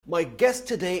My guest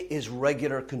today is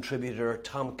regular contributor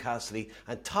Tom Cassidy,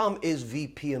 and Tom is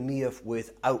VP EMEA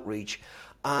with Outreach.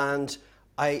 And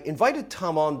I invited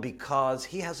Tom on because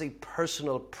he has a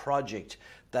personal project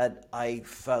that I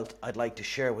felt I'd like to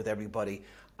share with everybody.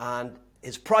 And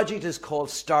his project is called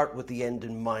Start with the End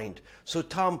in Mind. So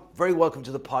Tom, very welcome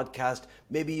to the podcast.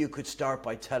 Maybe you could start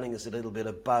by telling us a little bit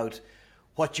about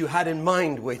what you had in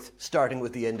mind with starting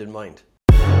with the end in mind.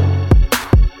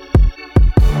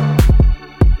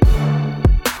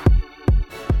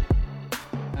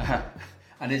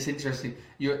 And it's interesting.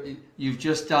 You've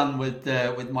just done with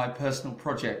my personal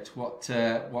project what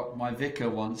my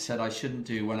vicar once said I shouldn't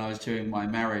do when I was doing my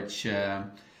marriage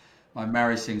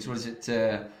things. What is it?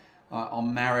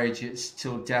 On marriage, it's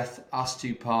till death us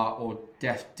do part, or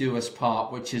death do us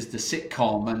part, which is the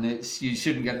sitcom, and you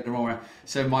shouldn't get it the wrong way.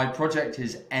 So my project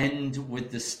is end with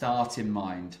the start in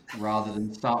mind rather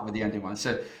than start with the end in mind.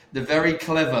 So the very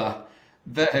clever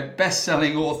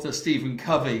best-selling author Stephen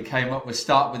Covey came up with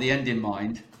 "Start with the End in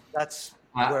Mind." That's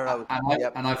where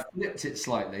and I flipped it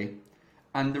slightly,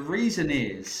 and the reason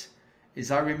is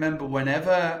I remember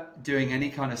whenever doing any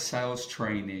kind of sales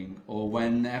training or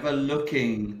whenever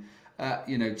looking at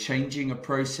changing a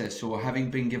process or having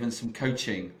been given some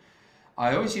coaching,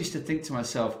 I always used to think to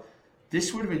myself,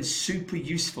 this would have been super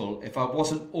useful if I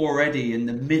wasn't already in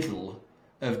the middle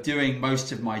of doing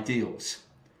most of my deals.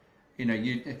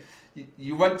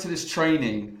 You went to this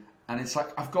training and it's like,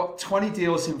 I've got 20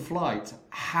 deals in flight.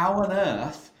 How on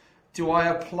earth do I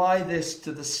apply this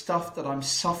to the stuff that I'm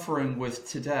suffering with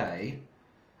today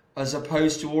as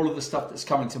opposed to all of the stuff that's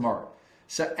coming tomorrow?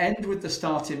 So end with the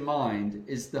start in mind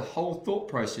is the whole thought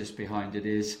process behind it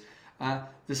is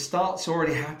the start's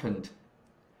already happened.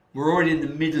 We're already in the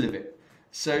middle of it.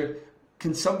 So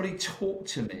can somebody talk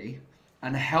to me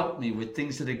and help me with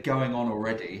things that are going on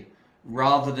already,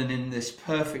 rather than in this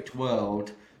perfect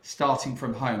world starting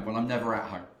from home when I'm never at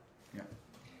home? Yeah.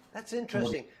 That's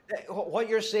interesting. What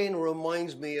you're saying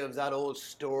reminds me of that old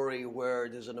story where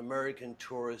there's an American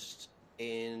tourist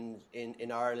in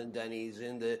Ireland, and he's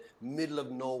in the middle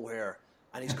of nowhere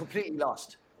and he's completely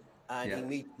lost. And he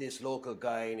meets this local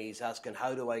guy and he's asking,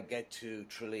 how do I get to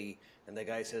Tralee? And the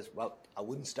guy says, well, I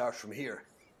wouldn't start from here.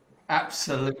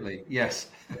 Absolutely, yes.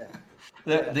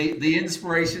 Yeah. The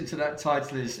inspiration to that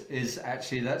title is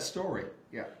actually that story.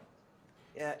 Yeah.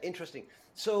 Yeah, interesting.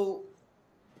 So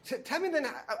tell me then,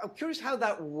 I'm curious how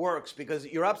that works, because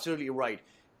you're absolutely right.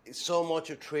 So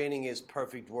much of training is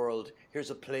perfect world.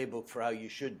 Here's a playbook for how you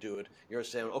should do it. You're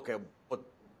saying, okay, but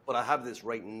I have this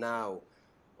right now.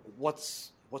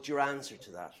 What's your answer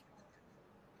to that?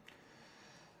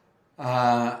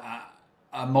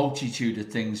 A multitude of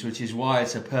things, which is why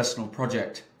it's a personal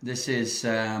project. This is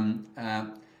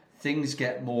things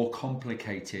get more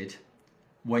complicated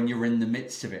when you're in the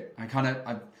midst of it.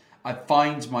 I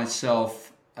find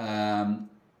myself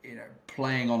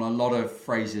playing on a lot of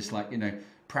phrases like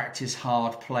practice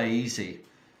hard, play easy.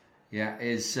 Yeah,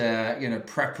 is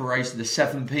preparation, the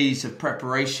 7 P's of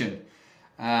preparation.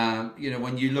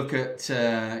 When you look at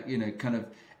kind of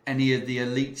any of the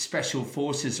elite special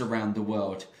forces around the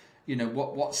world,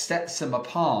 what sets them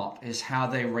apart is how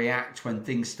they react when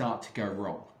things start to go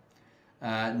wrong,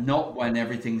 not when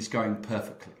everything's going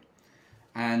perfectly.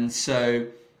 And so,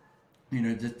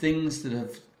 the things that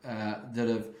have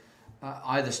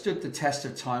either stood the test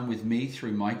of time with me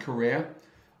through my career,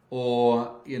 or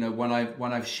when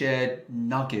I've shared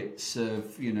nuggets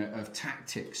of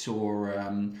tactics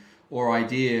or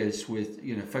ideas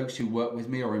with folks who work with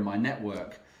me or in my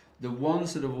network, the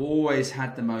ones that have always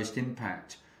had the most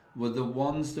impact were the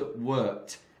ones that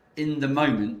worked in the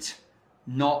moment,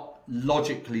 not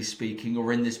logically speaking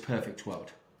or in this perfect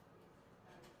world.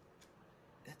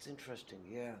 That's interesting.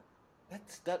 Yeah,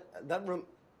 that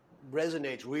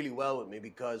resonates really well with me,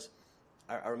 because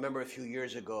I remember a few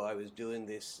years ago I was doing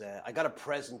this. I got a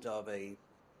present of a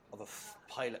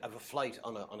flight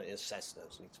on a Cessna. It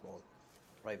was a small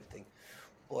private thing,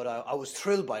 but I was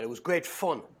thrilled by it. It was great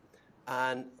fun.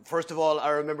 And first of all, I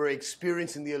remember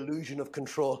experiencing the illusion of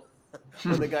control.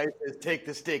 When the guy says, take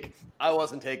the stick, I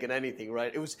wasn't taking anything,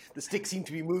 right? The stick seemed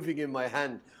to be moving in my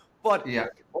hand. But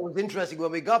what was interesting,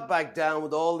 when we got back down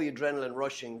with all the adrenaline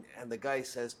rushing, and the guy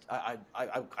says,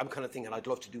 I'm kind of thinking, I'd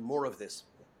love to do more of this.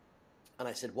 And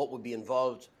I said, what would be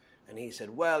involved? And he said,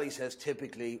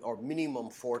 typically, or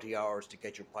minimum 40 hours to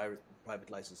get your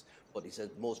private license. But he said,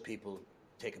 most people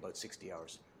take about 60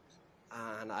 hours.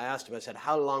 And I asked him, I said,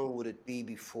 how long would it be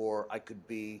before I could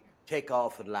take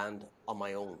off and land on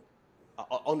my own,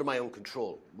 under my own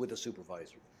control with a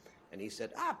supervisor? And he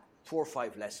said, 4 or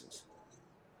 5 lessons.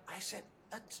 I said,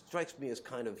 that strikes me as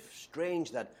kind of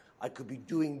strange that I could be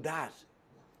doing that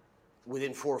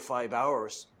within 4 or 5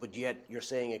 hours, but yet you're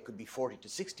saying it could be 40 to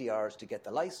 60 hours to get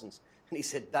the license. And he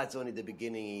said, that's only the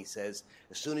beginning. He says,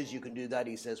 as soon as you can do that,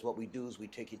 he says, what we do is we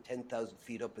take you 10,000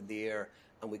 feet up in the air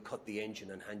and we cut the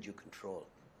engine and hand you control.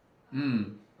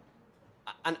 And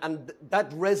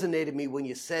that resonated me when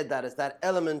you said that, is that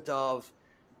element of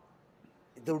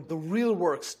the real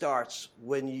work starts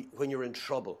when you're in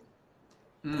trouble.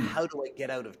 How do I get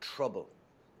out of trouble?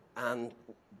 And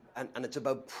it's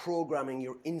about programming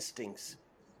your instincts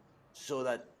so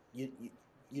that you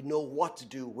know what to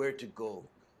do, where to go.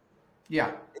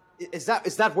 Yeah. Is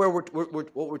that where what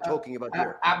we're talking about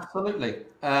here? Absolutely.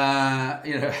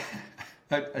 I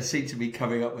seem to be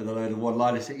coming up with a load of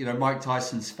one-liners. Mike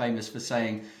Tyson's famous for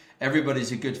saying,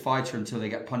 everybody's a good fighter until they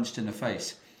get punched in the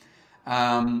face.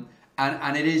 And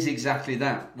it is exactly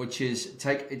that, which is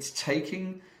it's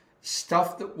taking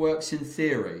stuff that works in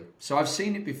theory. So I've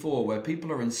seen it before where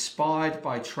people are inspired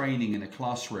by training in a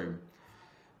classroom.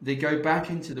 They go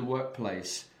back into the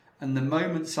workplace, and the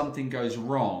moment something goes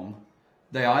wrong,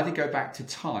 they either go back to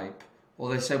type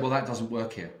or they say, well, that doesn't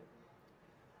work here.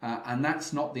 And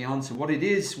that's not the answer. What it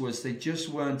is was they just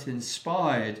weren't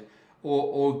inspired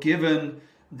or given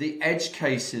the edge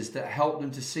cases that help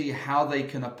them to see how they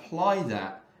can apply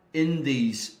that in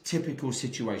these typical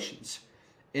situations,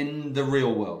 in the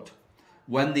real world,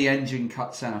 when the engine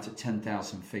cuts out at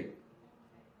 10,000 feet.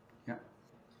 Yeah.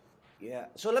 Yeah.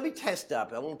 So let me test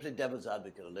that. I want to play devil's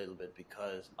advocate a little bit,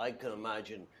 because I can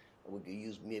imagine, and we could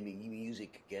use maybe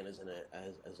music again as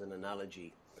an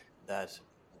analogy, that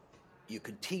you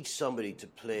could teach somebody to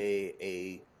play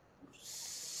a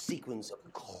sequence of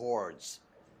chords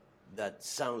that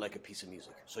sound like a piece of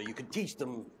music. So you could teach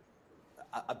them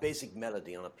a basic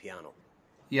melody on a piano.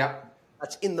 Yeah.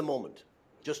 That's in the moment.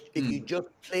 Just if you just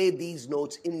play these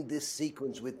notes in this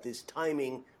sequence with this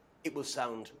timing, it will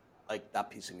sound like that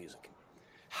piece of music.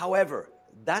 However,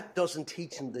 that doesn't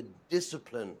teach them the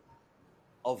discipline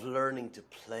of learning to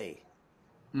play.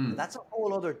 That's a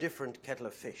whole other different kettle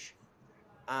of fish.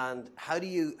 And how do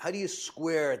you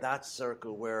square that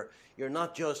circle where you're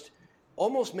not just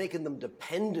almost making them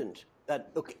dependent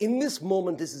that, look, in this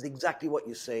moment, this is exactly what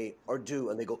you say or do,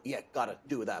 and they go, yeah, got it,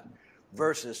 do that.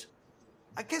 Versus,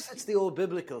 I guess it's the old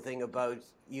biblical thing about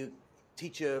you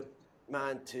teach a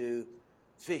man to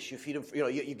fish, you feed him,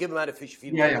 you give a man a fish, you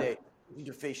feed him for a day. You feed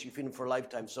a fish, you feed him for a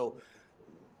lifetime. So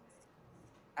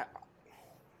I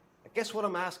guess what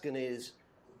I'm asking is,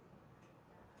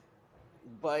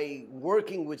 by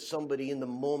working with somebody in the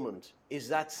moment, is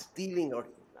that stealing, or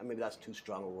maybe that's too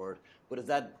strong a word, but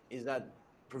is that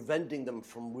preventing them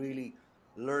from really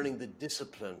learning the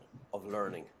discipline of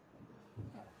learning?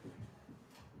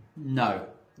 No.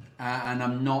 And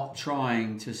I'm not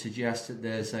trying to suggest that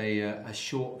there's a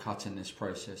shortcut in this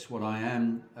process. What I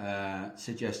am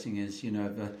suggesting is,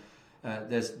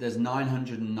 there's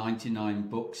 999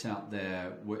 books out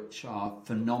there which are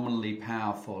phenomenally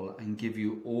powerful and give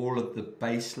you all of the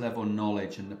base level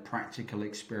knowledge and the practical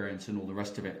experience and all the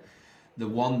rest of it. The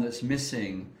one that's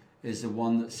missing is the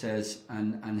one that says,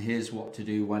 and here's what to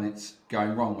do when it's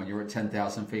going wrong, when you're at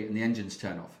 10,000 feet and the engines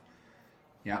turn off.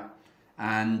 Yeah.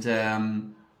 And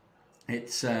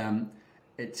it's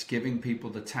giving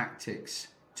people the tactics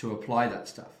to apply that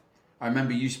stuff. I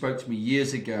remember you spoke to me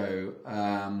years ago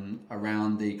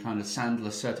around the kind of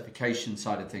Sandler certification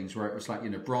side of things, where it was like,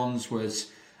 bronze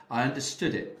was, I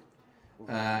understood it.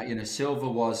 Silver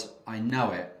was, I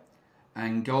know it.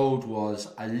 And gold was,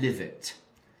 I live it.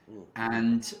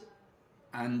 And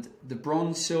the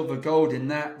bronze, silver, gold in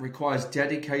that requires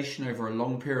dedication over a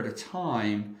long period of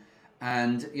time,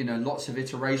 and lots of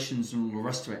iterations and all the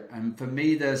rest of it. And for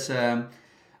me, there's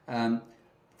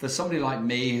for somebody like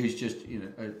me who's just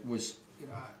was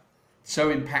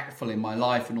so impactful in my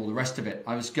life and all the rest of it,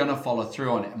 I was gonna follow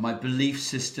through on it, and my belief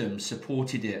system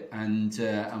supported it, and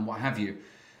what have you.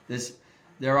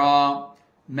 There are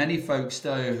many folks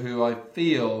though who I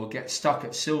feel get stuck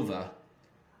at silver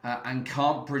and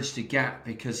can't bridge the gap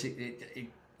because it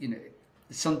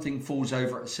something falls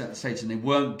over at a certain stage, and they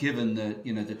weren't given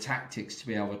the tactics to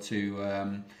be able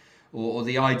to or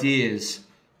the ideas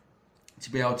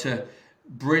to be able to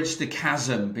bridge the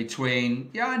chasm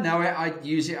between, I know it, I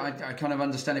use it, I kind of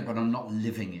understand it, but I'm not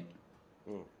living it.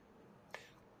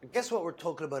 I guess what we're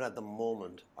talking about at the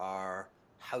moment are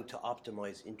how to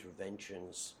optimize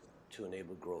interventions to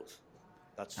enable growth.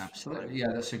 That's absolutely, yeah,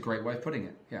 that's a great way of putting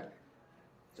it. Yeah.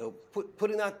 So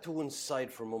putting that to one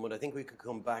side for a moment, I think we could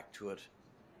come back to it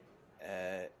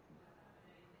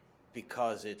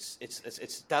because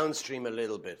it's downstream a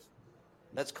little bit.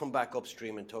 Let's come back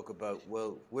upstream and talk about,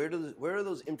 well, where are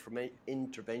those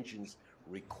interventions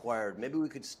required? Maybe we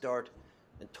could start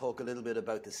and talk a little bit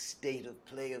about the state of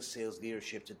play of sales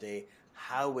leadership today,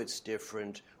 how it's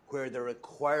different, where the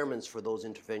requirements for those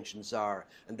interventions are,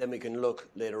 and then we can look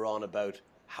later on about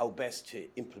how best to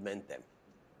implement them.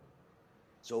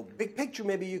 So big picture,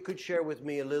 maybe you could share with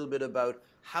me a little bit about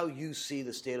how you see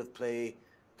the state of play,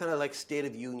 kind of like State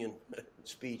of Union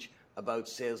speech about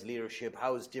sales leadership,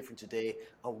 how it's different today,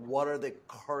 and what are the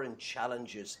current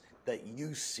challenges that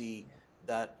you see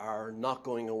that are not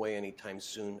going away anytime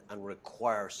soon and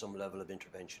require some level of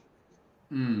intervention.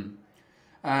 And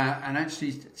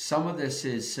actually, some of this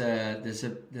is there's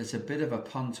a bit of a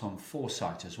punt on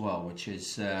foresight as well, which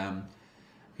is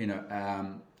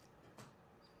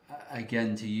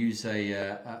again, to use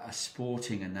a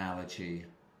sporting analogy,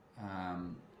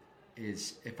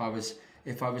 is if I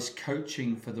was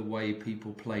coaching for the way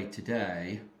people play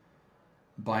today,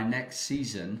 by next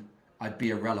season I'd be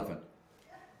irrelevant.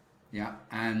 Yeah,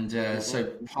 and so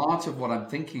part of what I'm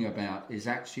thinking about is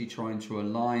actually trying to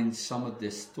align some of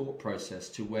this thought process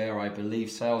to where I believe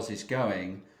sales is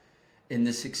going in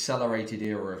this accelerated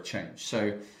era of change.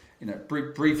 So,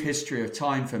 brief history of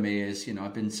time for me is,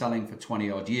 I've been selling for 20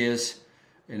 odd years.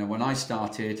 When I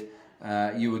started,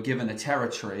 you were given a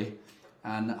territory,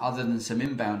 and other than some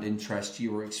inbound interest,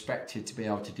 you were expected to be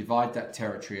able to divide that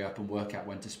territory up and work out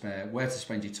where to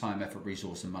spend your time, effort,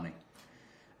 resource, and money.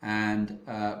 And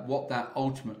what that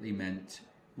ultimately meant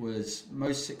was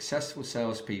most successful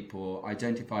salespeople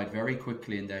identified very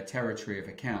quickly in their territory of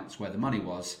accounts where the money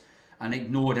was and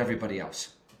ignored everybody else.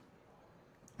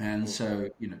 And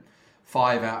so,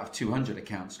 5 out of 200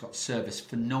 accounts got serviced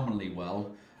phenomenally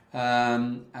well.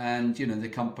 And, the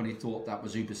company thought that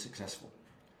was uber successful.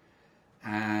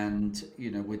 And,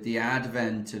 with the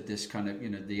advent of this kind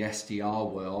of, the SDR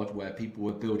world where people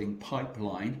were building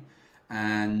pipeline,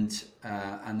 and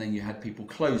then you had people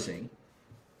closing,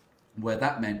 where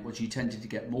that meant was you tended to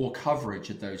get more coverage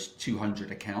of those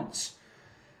 200 accounts,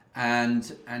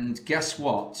 and guess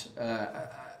what?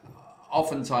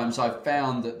 Oftentimes I've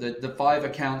found that the 5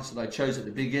 accounts that I chose at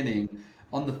the beginning,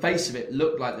 on the face of it,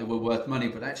 looked like they were worth money,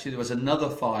 but actually there was another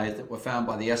 5 that were found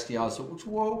by the SDRs which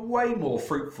were way more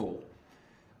fruitful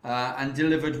and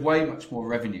delivered way much more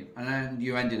revenue, and then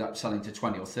you ended up selling to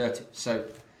 20 or 30. So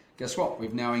guess what?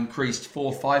 We've now increased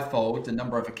 4 or 5-fold the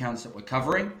number of accounts that we're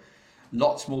covering.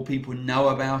 Lots more people know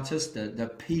about us. The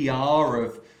PR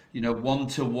of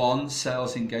one-to-one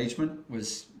sales engagement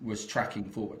was tracking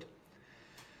forward.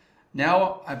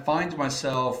 Now I find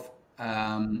myself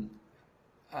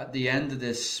at the end of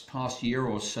this past year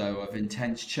or so of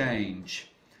intense change,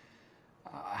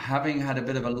 having had a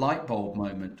bit of a light bulb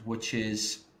moment, which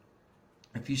is,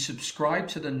 if you subscribe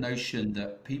to the notion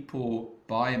that people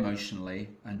buy emotionally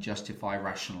and justify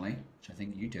rationally, which I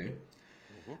think you do,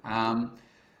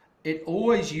 it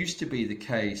always used to be the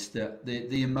case that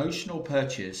the emotional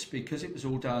purchase, because it was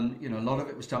all done, a lot of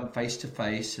it was done face to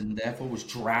face and therefore was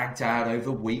dragged out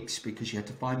over weeks because you had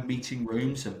to find meeting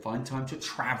rooms and find time to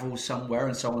travel somewhere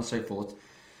and so on and so forth,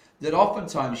 that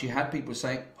oftentimes you had people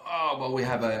saying, oh, well, we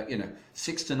have a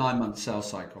 6 to 9 month sales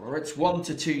cycle, or it's 1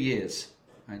 to 2 years.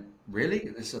 Right? Really?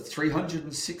 There's a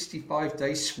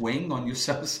 365-day swing on your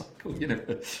sales cycle.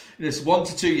 It's 1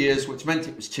 to 2 years, which meant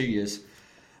it was 2 years.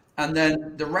 And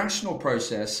then the rational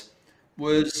process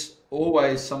was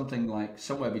always something like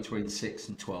somewhere between 6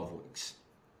 and 12 weeks.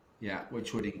 Yeah,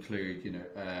 which would include,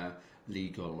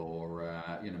 legal or,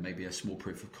 maybe a small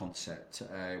proof of concept.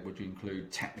 It would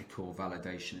include technical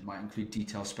validation. It might include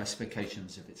detailed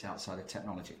specifications if it's outside of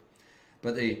technology.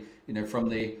 But from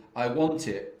the I want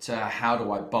it to how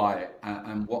do I buy it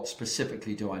and what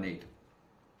specifically do I need?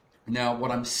 Now,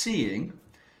 what I'm seeing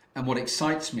and what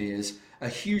excites me is a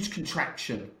huge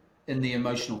contraction in the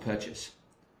emotional purchase.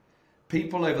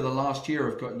 People over the last year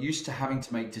have got used to having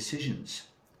to make decisions.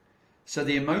 So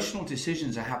the emotional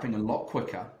decisions are happening a lot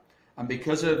quicker. And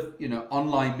because of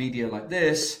online media like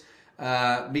this,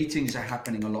 meetings are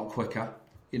happening a lot quicker.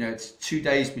 It's 2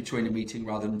 days between a meeting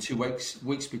rather than 2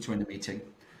 weeks between a meeting.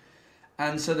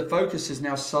 And so the focus has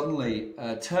now suddenly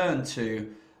turned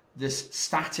to this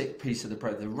static piece of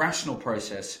the rational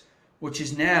process, which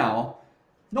is now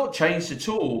not changed at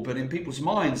all, but in people's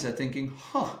minds, they're thinking,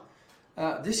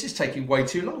 this is taking way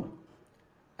too long.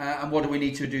 And what do we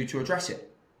need to do to address it?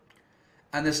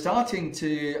 And they're starting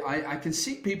to, I can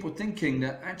see people thinking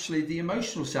that actually the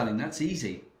emotional selling, that's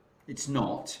easy. It's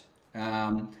not.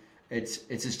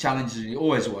 It's as challenging as it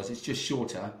always was. It's just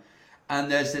shorter. And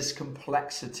there's this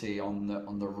complexity on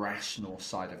the rational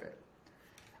side of it.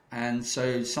 And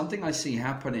so something I see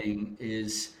happening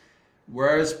is,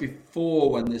 whereas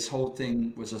before, when this whole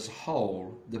thing was as a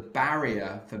whole, the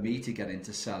barrier for me to get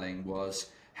into selling was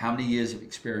how many years of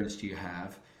experience do you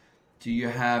have? Do you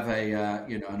have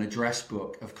an address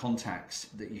book of contacts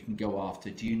that you can go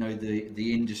after? Do you know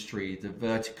the industry, the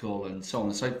vertical, and so on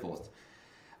and so forth?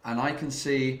 And I can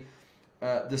see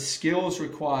the skills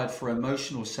required for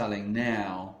emotional selling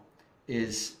now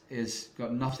is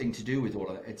got nothing to do with all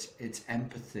of that. It's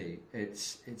empathy.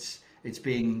 It's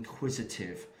being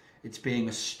inquisitive. It's being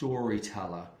a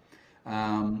storyteller.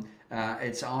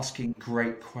 It's asking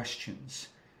great questions.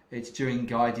 It's doing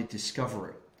guided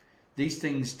discovery. These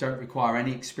things don't require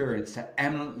any experience. They're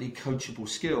eminently coachable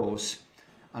skills,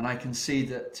 and I can see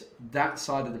that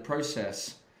side of the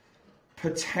process.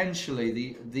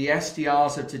 Potentially, the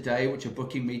SDRs of today, which are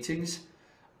booking meetings,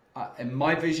 and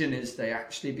my vision is they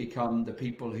actually become the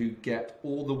people who get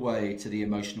all the way to the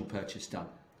emotional purchase done.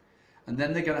 And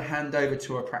then they're going to hand over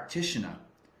to a practitioner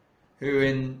who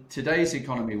in today's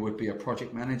economy would be a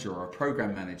project manager or a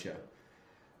program manager,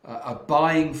 a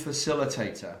buying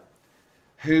facilitator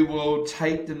who will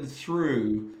take them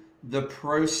through the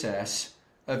process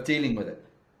of dealing with it.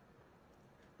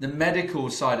 The medical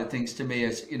side of things to me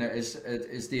is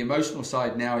the emotional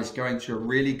side now is going to a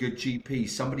really good GP,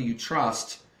 somebody you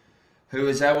trust, who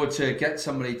is able to get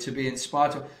somebody to be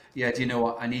inspired to, yeah, do you know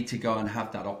what? I need to go and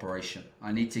have that operation.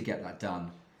 I need to get that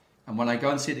done. And when I go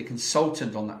and see the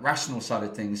consultant on that rational side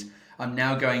of things, I'm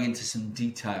now going into some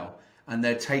detail, and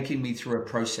they're taking me through a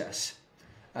process.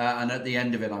 And at the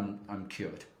end of it, I'm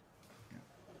cured.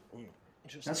 Yeah.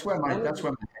 That's where my head's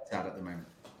at the moment.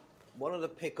 Wanted to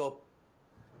pick up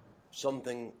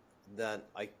something that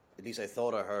at least I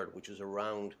thought I heard, which was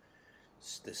around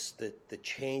the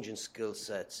change in skill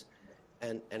sets,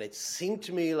 and it seemed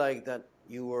to me like that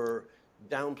you were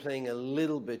downplaying a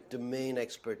little bit domain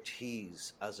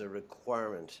expertise as a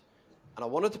requirement, and I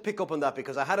wanted to pick up on that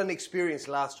because I had an experience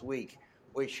last week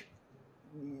which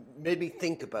made me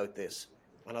think about this,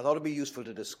 and I thought it'd be useful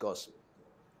to discuss.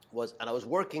 And I was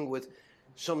working with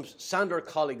some Sandor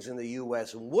colleagues in the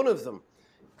US, and one of them,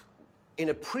 in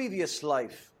a previous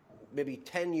life, maybe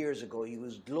 10 years ago, he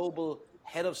was global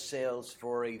head of sales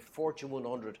for a Fortune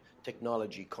 100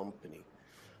 technology company.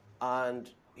 And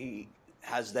he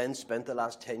has then spent the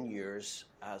last 10 years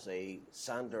as a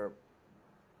Sandor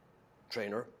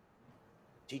trainer,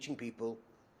 teaching people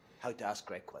how to ask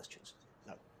great questions.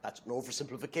 Now, that's an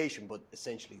oversimplification, but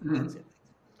essentially that's it.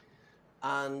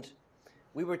 And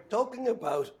we were talking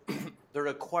about the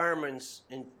requirements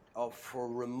for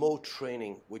remote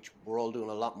training, which we're all doing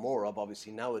a lot more of,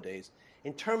 obviously, nowadays,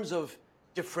 in terms of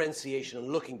differentiation and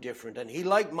looking different. And he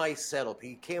liked my setup.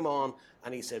 He came on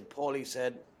and he said, Paul, he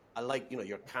said, I like,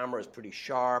 your camera is pretty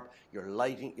sharp, your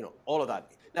lighting, all of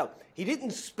that. Now, he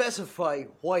didn't specify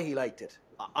why he liked it.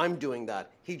 I'm doing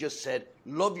that. He just said,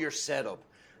 love your setup.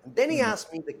 And then he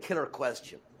asked me the killer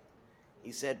question.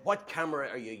 He said, what camera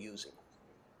are you using?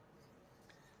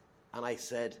 And I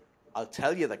said, I'll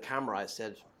tell you the camera. I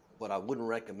said, but I wouldn't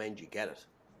recommend you get it.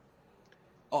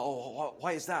 Oh,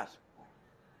 why is that?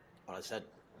 And I said,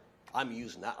 I'm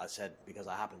using that. I said, because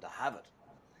I happen to have it.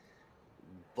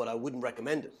 But I wouldn't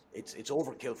recommend it. It's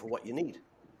overkill for what you need.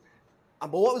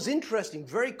 But what was interesting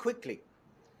very quickly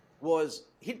was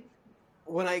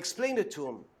when I explained it to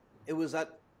him, it was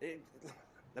that,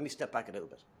 let me step back a little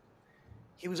bit.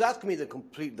 He was asking me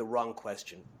the wrong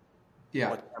question. Yeah.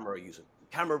 What camera are you using?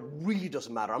 Camera really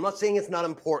doesn't matter. I'm not saying it's not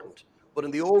important, but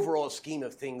in the overall scheme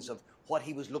of things of what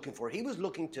he was looking for, he was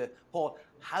looking to, Paul,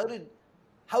 how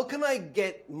can I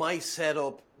get my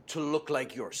setup to look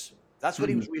like yours? That's what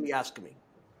he was really asking me.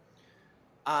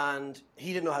 And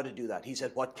he didn't know how to do that. He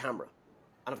said, what camera?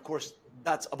 And of course,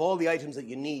 that's of all the items that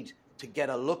you need to get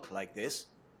a look like this,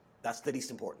 that's the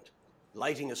least important.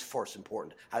 Lighting is first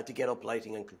important. How to get up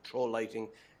lighting and control lighting.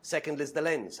 Second is the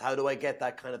lens. How do I get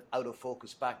that kind of out of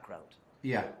focus background?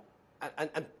 Yeah.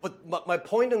 But my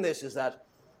point in this is that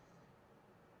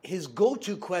his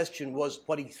go-to question was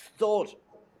what he thought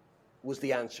was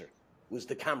the answer, was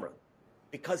the camera.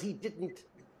 Because he didn't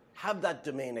have that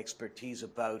domain expertise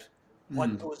about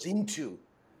what goes into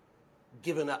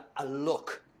giving a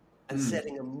look and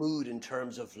setting a mood in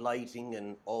terms of lighting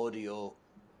and audio,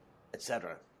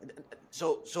 etc.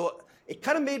 So it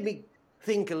kind of made me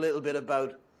think a little bit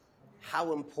about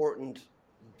how important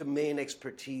domain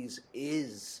expertise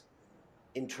is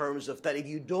in terms of that if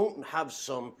you don't have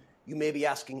some, you may be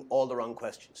asking all the wrong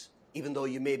questions, even though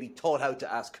you may be taught how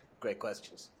to ask great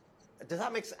questions. Does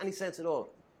that make any sense at all?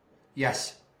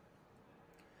 Yes.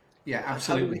 Yeah,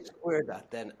 absolutely. How do we square that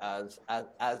then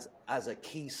as a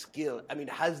key skill? I mean,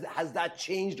 has that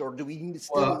changed, or do we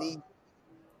still need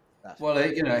that? Well,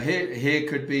 here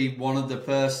could be one of the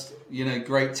first,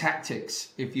 great tactics,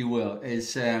 if you will,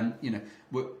 is,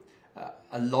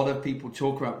 a lot of people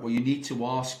talk about, well, you need to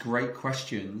ask great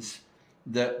questions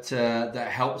that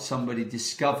helps somebody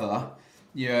discover,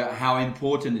 how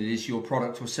important it is your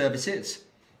product or service is.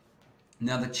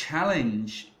 Now, the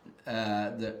challenge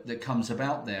that comes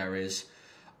about there is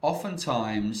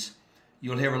oftentimes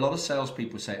you'll hear a lot of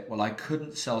salespeople say, "Well, I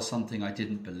couldn't sell something I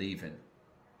didn't believe in."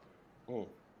 Mm.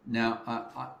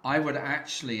 Now, I would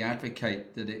actually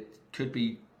advocate that it could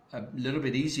be a little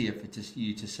bit easier for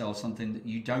you to sell something that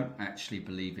you don't actually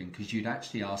believe in, because you'd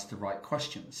actually ask the right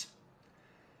questions.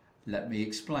 Let me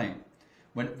explain.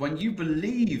 When you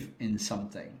believe in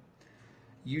something,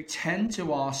 you tend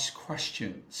to ask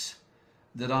questions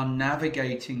that are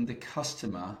navigating the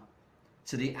customer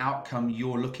to the outcome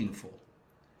you're looking for.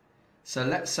 So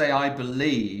let's say I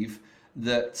believe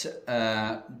that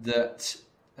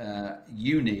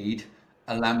you need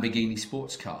a Lamborghini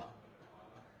sports car.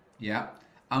 Yeah,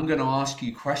 I'm going to ask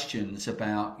you questions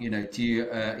about, do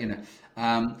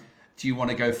you want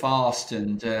to go fast,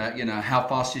 and how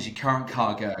fast does your current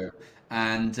car go,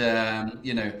 and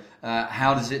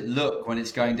how does it look when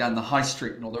it's going down the high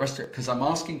street and all the rest of it? Because I'm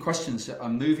asking questions that are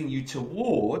moving you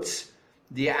towards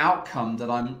the outcome that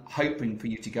I'm hoping for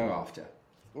you to go after.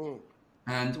 Mm.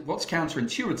 And what's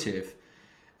counterintuitive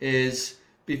is,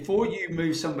 before you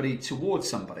move somebody towards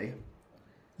somebody,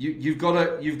 you've got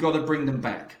to bring them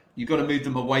back. You've got to move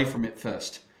them away from it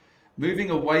first. Moving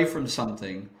away from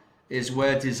something is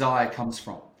where desire comes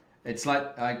from. It's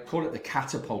like, I call it the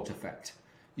catapult effect.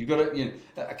 You've got to,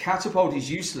 a catapult is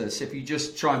useless if you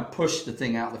just try and push the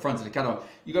thing out the front of the catapult.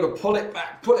 You've got to pull it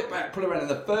back, and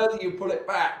the further you pull it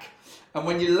back, and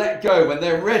when you let go, when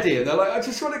they're ready, and they're like, I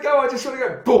just want to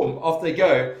go, boom, off they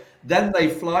go. Then they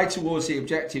fly towards the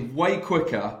objective way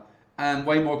quicker and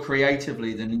way more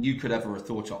creatively than you could ever have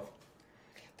thought of.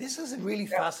 This is really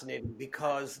fascinating,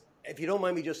 because, if you don't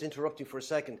mind me just interrupting for a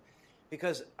second,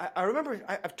 because I remember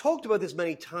I've talked about this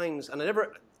many times, and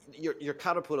your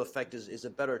catapult effect is a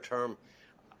better term.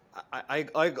 I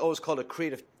always call it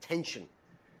creative tension.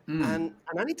 And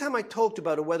anytime I talked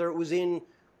about it, whether it was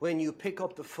when you pick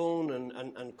up the phone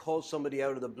and call somebody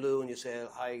out of the blue and you say,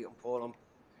 "Hi, I'm Paul, I'm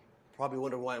probably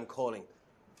wondering why I'm calling."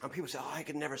 And people say, "Oh, I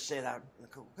could never say that." And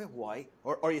I go, "Okay, why?"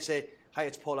 Or you say, "Hi,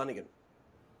 it's Paul Lanigan."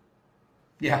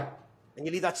 Yeah. And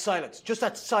you leave that silence, just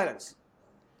that silence.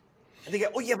 And they go,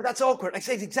 "Oh yeah, but that's awkward." I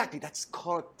say, exactly, that's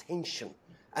called tension.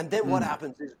 And then what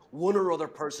happens is one or other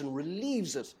person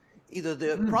relieves it. Either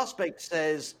the prospect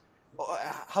says, "Oh,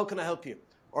 how can I help you?"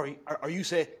 Or you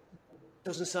say,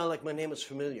 "Doesn't sound like my name is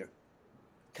familiar.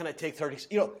 Can I take 30?"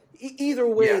 Either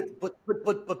way, Yeah.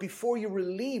 but before you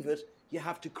relieve it, you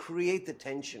have to create the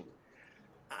tension.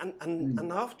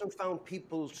 And I often found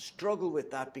people struggle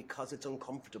with that because it's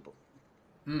uncomfortable.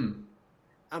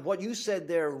 And what you said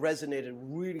there resonated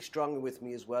really strongly with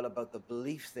me as well, about the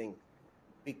belief thing,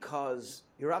 because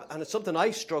and it's something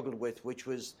I struggled with, which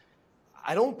was,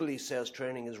 I don't believe sales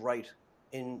training is right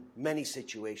in many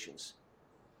situations.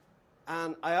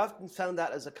 And I often found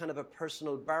that as a kind of a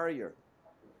personal barrier,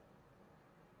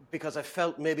 because I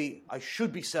felt maybe I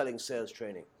should be selling sales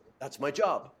training. That's my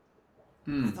job.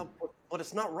 I thought, but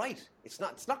it's not right. It's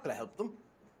not going to help them.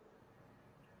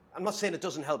 I'm not saying it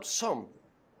doesn't help some,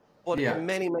 but in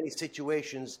many, many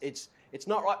situations, it's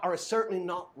not right, or it's certainly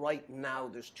not right now.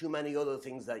 There's too many other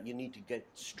things that you need to get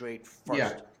straight first.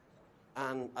 Yeah.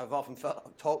 And I've often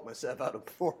talked myself out of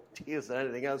more deals than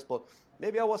anything else, but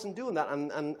maybe I wasn't doing that.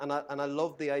 And I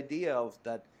love the idea of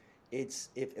that. It's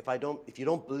if you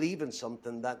don't believe in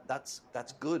something, that's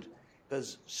good,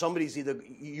 because somebody's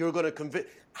you're going to convince,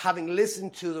 having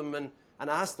listened to them and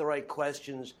asked the right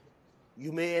questions,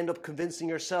 you may end up convincing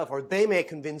yourself, or they may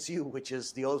convince you, which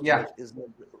is the ultimate,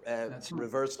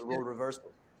 reversal, role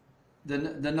reversal.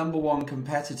 The number one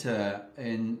competitor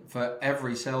for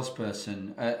every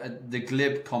salesperson, the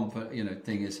glib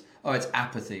thing is, it's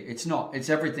apathy. It's not. It's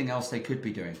everything else they could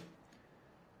be doing,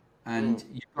 and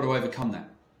you've got to overcome that.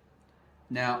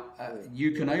 Now,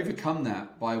 you can overcome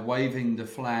that by waving the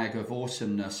flag of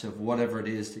awesomeness of whatever it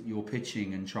is that you're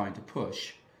pitching and trying to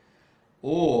push,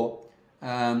 or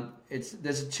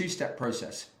there's a two-step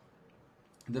process.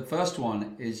 The first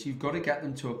one is, you've got to get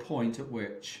them to a point at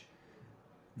which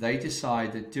they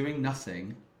decide that doing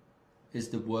nothing is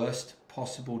the worst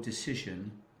possible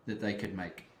decision that they could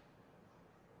make.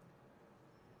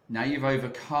 Now you've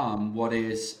overcome what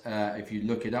is, if you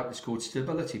look it up, it's called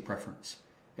stability preference.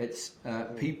 It's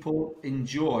people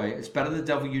enjoy, it's better the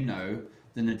devil you know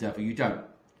than the devil you don't.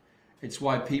 It's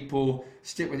why people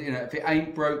stick with, if it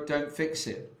ain't broke, don't fix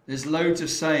it. There's loads of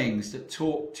sayings that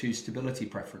talk to stability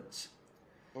preference.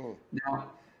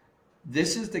 Now,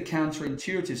 this is the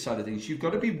counterintuitive side of things. You've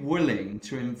got to be willing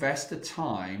to invest the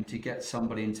time to get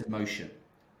somebody into motion.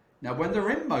 Now, when they're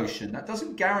in motion, that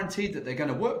doesn't guarantee that they're going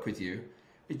to work with you.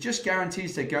 It just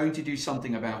guarantees they're going to do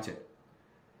something about it.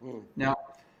 Now,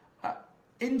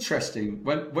 interesting,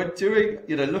 when we're doing,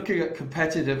 looking at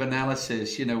competitive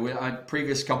analysis,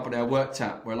 previous company I worked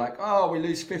at, we're like, oh, we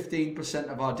lose 15%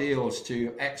 of our deals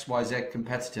to XYZ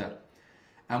competitor.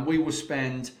 And we will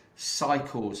spend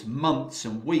cycles, months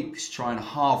and weeks trying to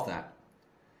halve that.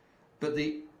 But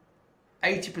the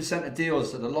 80% of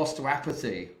deals that are lost to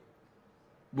apathy,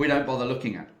 we don't bother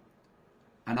looking at.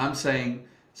 And I'm saying,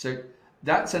 so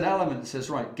that's an element that says,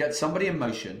 right, get somebody in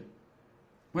motion.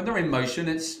 When they're in motion,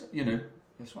 it's,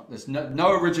 there's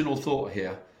no original thought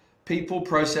here. People,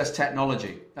 process,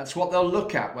 technology. That's what they'll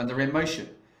look at when they're in motion.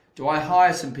 Do I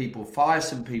hire some people, fire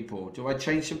some people? Do I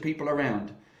change some people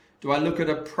around? Do I look at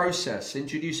a process,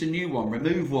 introduce a new one,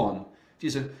 remove one?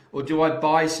 Or do I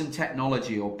buy some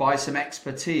technology or buy some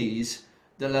expertise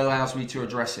that allows me to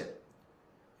address it?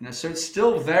 So it's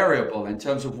still variable in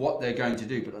terms of what they're going to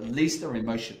do, but at least they're in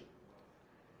motion.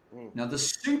 Now, the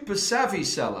super savvy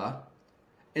seller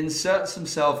inserts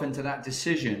himself into that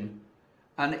decision,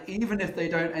 and even if they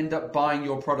don't end up buying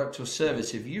your product or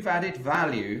service, if you've added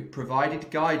value, provided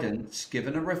guidance,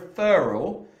 given a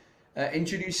referral,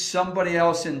 introduced somebody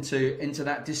else into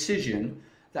that decision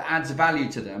that adds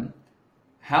value to them,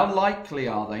 how likely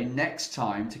are they next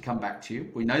time to come back to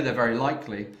you? We know they're very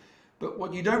likely, but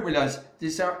what you don't realize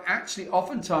is they're actually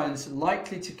oftentimes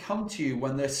likely to come to you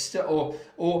when they're still,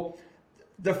 or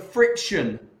the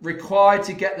friction required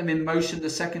to get them in motion the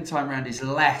second time around is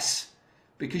less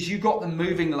because you got them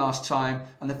moving last time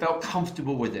and they felt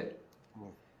comfortable with it.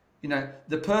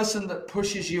 The person that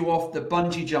pushes you off the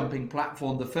bungee jumping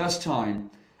platform the first time,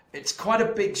 it's quite a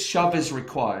big shove is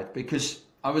required because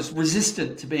I was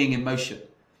resistant to being in motion.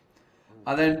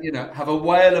 I then, have a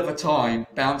whale of a time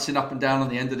bouncing up and down on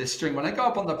the end of this string. When I go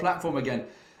up on the platform again,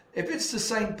 if it's the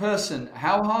same person,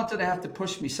 how hard do they have to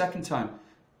push me second time?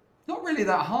 Not really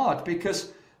that hard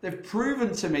because they've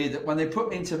proven to me that when they put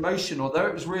me into motion, although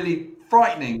it was really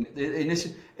frightening,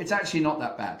 it's actually not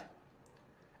that bad.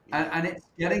 And it's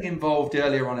getting involved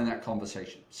earlier on in that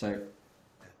conversation. So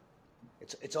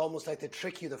it's almost like they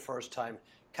trick you the first time.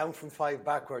 Count from 5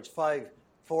 backwards. 5,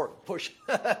 4, push.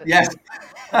 Yes.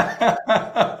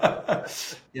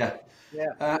 Yeah.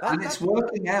 And it's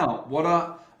working out. What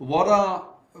are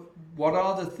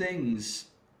the things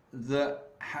that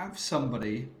have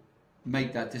somebody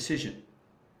make that decision?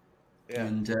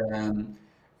 And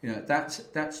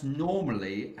that's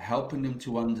normally helping them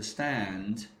to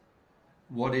understand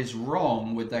what is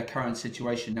wrong with their current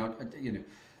situation. Now,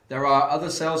 there are other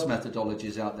sales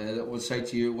methodologies out there that will say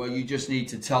to you, well, you just need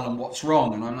to tell them what's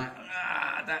wrong. And I'm like,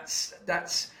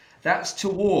 that's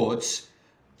towards,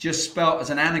 just spelt as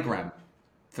an anagram.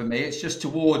 For me, it's just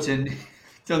towards and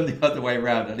done the other way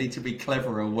around. I need to be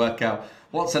clever and work out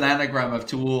what's an anagram of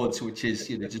towards, which is,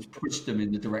 just push them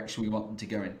in the direction we want them to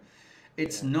go in.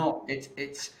 It's not,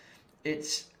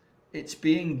 it's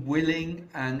being willing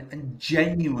and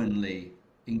genuinely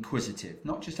inquisitive,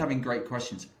 not just having great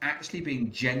questions, actually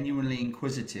being genuinely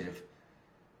inquisitive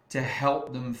to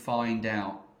help them find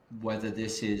out whether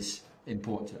this is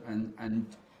important and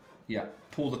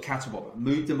pull the cattle,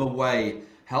 move them away,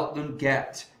 help them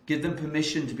give them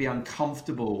permission to be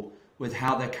uncomfortable with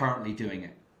how they're currently doing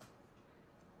it.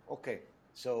 Okay,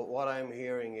 so what I'm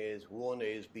hearing is, one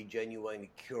is be genuinely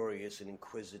curious and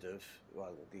inquisitive.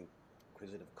 Well, the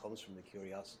inquisitive comes from the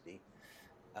curiosity.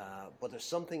 But there's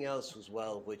something else as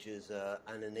well, which is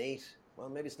an innate, well,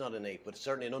 maybe it's not innate, but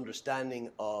certainly an understanding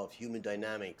of human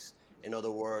dynamics. In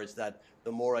other words, that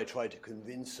the more I try to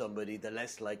convince somebody, the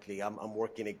less likely I'm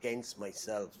working against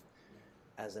myself,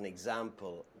 as an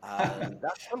example. And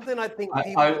that's something I think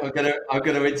people... I'm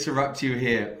going to interrupt you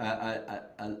here.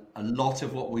 A lot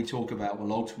of what we talk about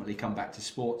will ultimately come back to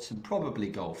sports and probably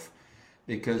golf,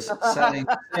 because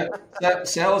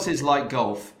sales is like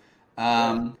golf.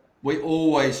 We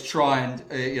always try and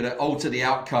alter the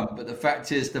outcome, but the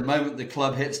fact is, the moment the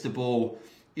club hits the ball,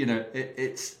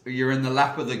 you're in the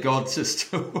lap of the gods as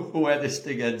to where this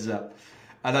thing ends up.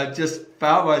 And I just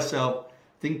found myself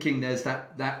thinking there's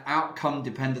that outcome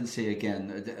dependency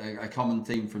again, a common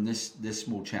theme from this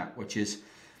small chat, which is,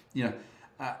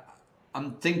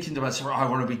 I'm thinking to myself, I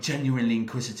want to be genuinely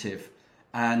inquisitive,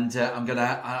 and I'm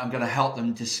gonna help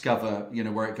them discover,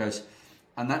 where it goes.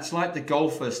 And that's like the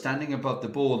golfer standing above the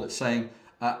ball that's saying,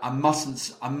 I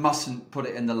mustn't put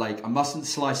it in the lake. I mustn't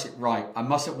slice it right. I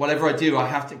mustn't, whatever I do,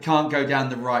 can't go down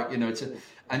the right.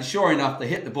 And sure enough, they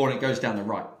hit the ball and it goes down the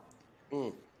right.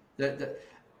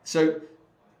 So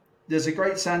there's a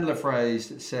great Sandler phrase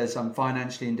that says, I'm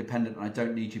financially independent and I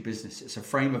don't need your business. It's a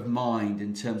frame of mind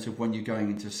in terms of when you're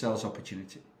going into a sales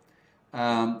opportunity.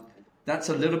 That's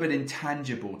a little bit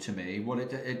intangible to me.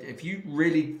 If you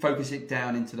really focus it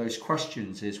down into those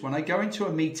questions, is when I go into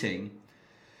a meeting,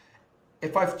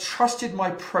 if I've trusted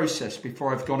my process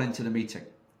before I've gone into the meeting,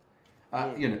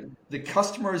 the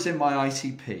customer is in my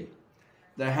ICP,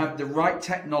 they have the right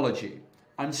technology,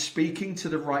 I'm speaking to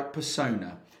the right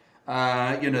persona,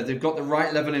 they've got the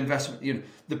right level of investment,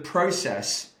 the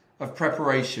process of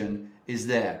preparation is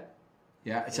there.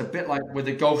 Yeah, it's a bit like with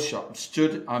a golf shot.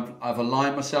 I've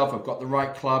aligned myself, I've got the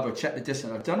right club, I've checked the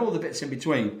distance, I've done all the bits in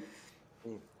between.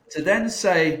 To then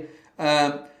say,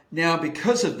 now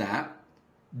because of that,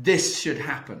 this should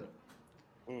happen,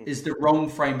 is the wrong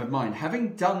frame of mind.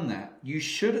 Having done that, you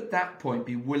should at that point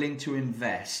be willing to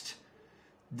invest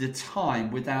the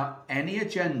time without any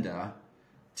agenda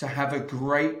to have a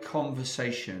great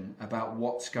conversation about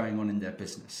what's going on in their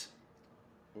business.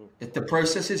 If the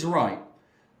process is right,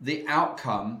 the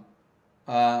outcome,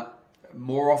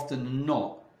 more often than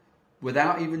not,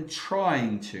 without even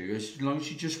trying to, as long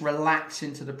as you just relax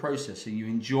into the process and you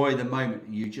enjoy the moment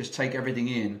and you just take everything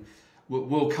in,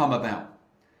 will come about.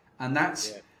 And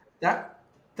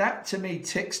that to me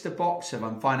ticks the box of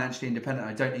I'm financially independent,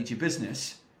 I don't need your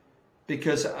business,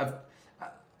 because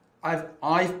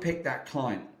I've picked that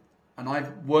client and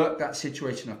I've worked that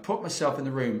situation. I've put myself in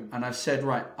the room and I've said,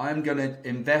 right, I'm going to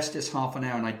invest this half an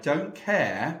hour and I don't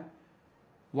care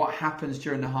what happens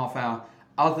during the half hour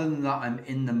other than that I'm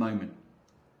in the moment,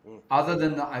 other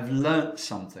than that I've learnt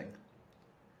something.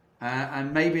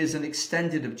 And maybe as an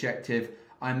extended objective,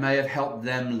 I may have helped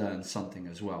them learn something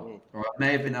as well, or I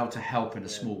may have been able to help in a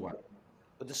small way.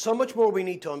 But there's so much more we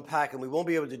need to unpack, and we won't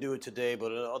be able to do it today,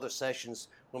 but in other sessions,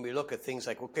 when we look at things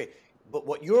like, okay, but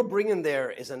what you're bringing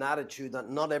there is an attitude that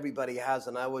not everybody has,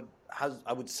 and I would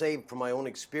say from my own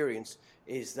experience,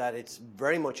 is that it's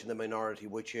very much in the minority,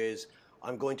 which is,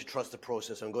 I'm going to trust the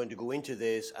process, I'm going to go into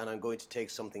this, and I'm going to take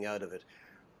something out of it.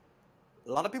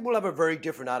 A lot of people have a very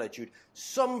different attitude.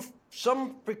 Some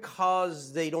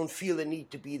because they don't feel the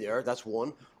need to be there, that's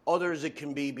one. Others, it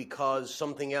can be because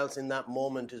something else in that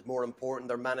moment is more important.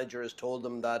 Their manager has told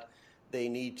them that they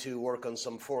need to work on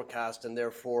some forecast, and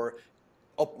therefore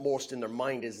upmost in their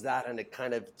mind is that, and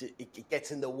it gets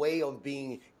in the way of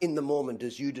being in the moment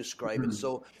as you describe it.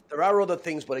 So there are other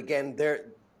things, but again,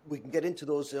 we can get into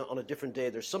those on a different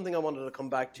day. There's something I wanted to come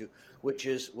back to, which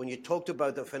is when you talked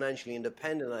about the financially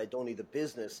independent, I don't need a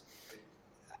business.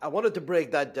 I wanted to break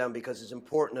that down because it's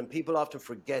important, and people often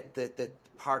forget that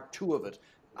part two of it.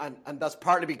 And that's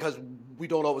partly because we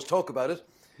don't always talk about it.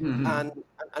 And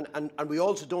we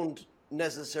also don't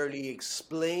necessarily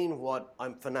explain what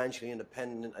I'm financially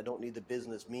independent, I don't need the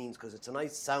business means, because it's a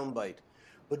nice soundbite.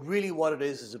 But really what it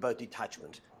is about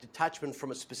detachment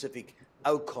from a specific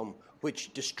outcome,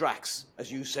 which distracts. As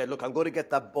you said, look, I'm going to get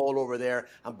that ball over there.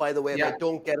 And by the way, if I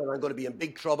don't get it, I'm going to be in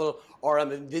big trouble, or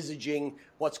I'm envisaging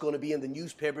what's going to be in the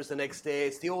newspapers the next day.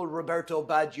 It's the old Roberto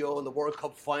Baggio in the World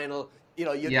Cup final.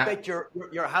 You bet your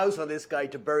house on this guy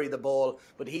to bury the ball,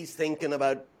 but he's thinking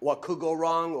about what could go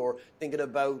wrong, or thinking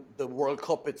about the World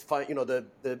Cup,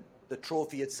 the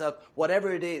trophy itself.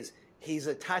 Whatever it is, he's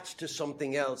attached to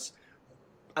something else.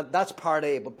 And that's part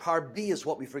A. But part B is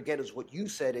what we forget, is what you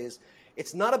said is,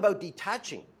 it's not about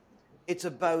detaching. It's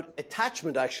about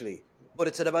attachment, actually. But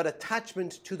it's about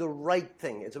attachment to the right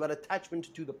thing. It's about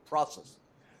attachment to the process.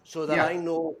 So that I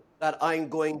know that I'm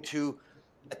going to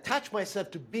attach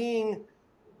myself to being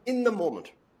in the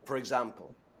moment, for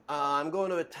example. I'm going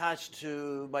to attach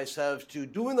to myself to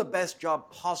doing the best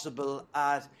job possible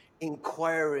at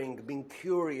inquiring, being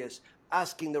curious,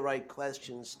 asking the right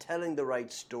questions, telling the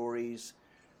right stories,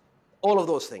 all of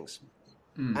those things.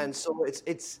 And so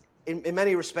it's in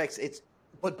many respects,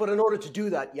 but in order to do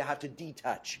that, you have to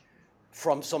detach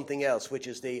from something else, which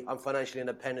is I'm financially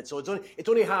independent. So it's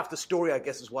only half the story, I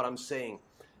guess, is what I'm saying.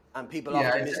 And people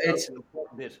often miss out an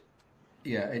important bit.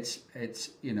 Yeah, it's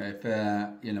if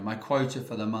my quota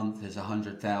for the month is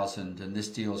 100,000 and this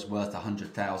deal's worth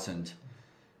 100,000.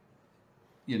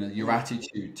 Your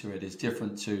attitude to it is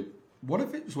different to, what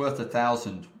if it was worth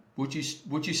 1,000? Would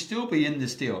you still be in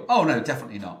this deal? Oh no,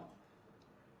 definitely not.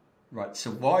 Right.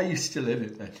 So why are you still in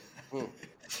it then?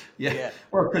 Yeah.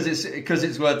 Well, because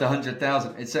it's worth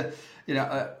 100,000. It's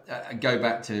go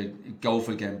back to golf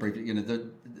again briefly.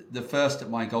 The first at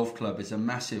my golf club is a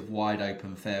massive wide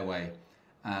open fairway,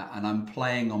 and I'm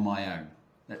playing on my own.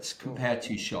 Let's compare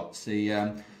two shots.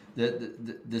 The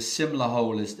similar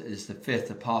hole is the fifth,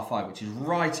 the par 5, which is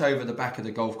right over the back of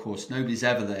the golf course. Nobody's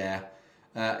ever there.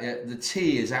 The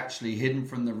tee is actually hidden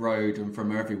from the road and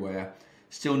from everywhere.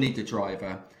 Still need the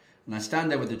driver. And I stand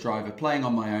there with the driver, playing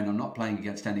on my own. I'm not playing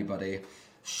against anybody.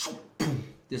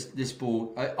 This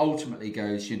ball ultimately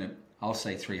goes, I'll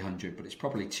say 300, but it's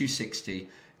probably 260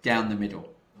 down the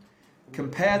middle.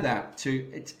 Compare that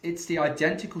to, it's the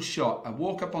identical shot. I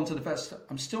walk up onto the first,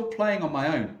 I'm still playing on my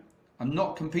own. I'm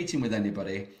not competing with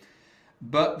anybody.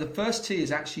 But the first tee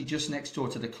is actually just next door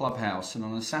to the clubhouse. And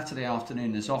on a Saturday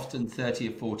afternoon, there's often 30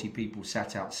 or 40 people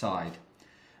sat outside.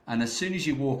 And as soon as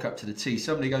you walk up to the tee,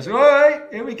 somebody goes, all right,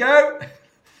 here we go.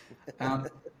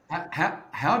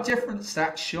 How different's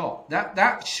that shot?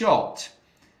 That shot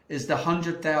is the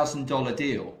 $100,000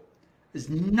 deal. There's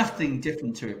nothing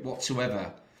different to it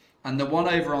whatsoever. And the one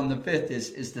over on the fifth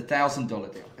is the $1,000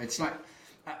 deal. It's like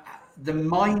the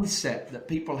mindset that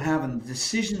people have and the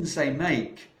decisions they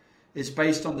make is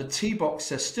based on the tee box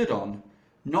they're stood on,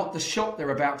 not the shot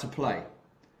they're about to play.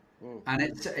 And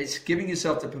it's giving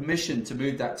yourself the permission to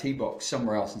move that tee box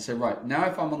somewhere else and say, right, now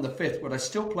if I'm on the fifth, would I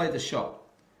still play the shot?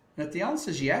 And if the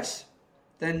answer is yes,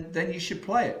 then you should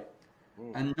play it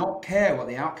and not care what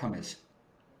the outcome is.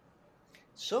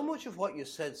 So much of what you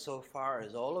said so far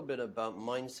is all a bit about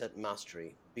mindset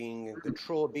mastery, being in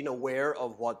control, being aware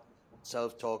of what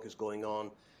self-talk is going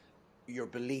on, your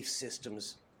belief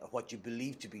systems, what you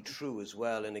believe to be true as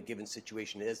well in a given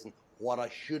situation. It isn't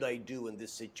what should I do in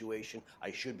this situation.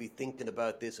 I should be thinking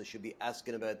about this. I should be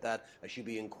asking about that. I should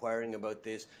be inquiring about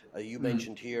this. You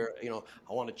mentioned here,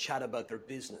 I want to chat about their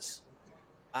business,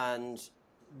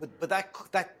 but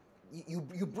that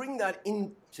you bring that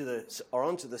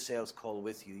onto the sales call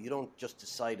with you. You don't just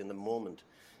decide in the moment,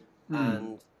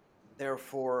 and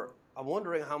therefore I'm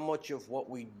wondering how much of what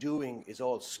we're doing is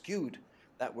all skewed,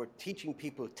 that we're teaching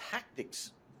people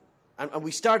tactics. And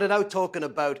we started out talking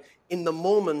about, in the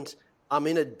moment, I'm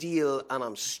in a deal and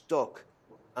I'm stuck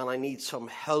and I need some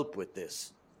help with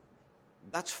this.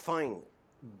 That's fine.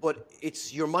 But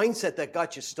it's your mindset that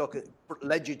got you stuck,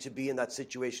 led you to be in that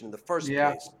situation in the first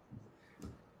place.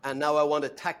 And now I want a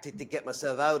tactic to get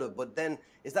myself out of. But then,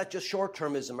 is that just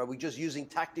short-termism? Are we just using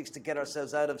tactics to get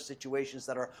ourselves out of situations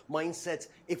that our mindsets,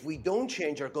 if we don't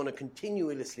change, are going to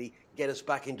continuously get us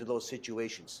back into those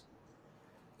situations?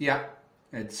 Yeah.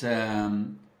 It's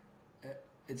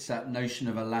that notion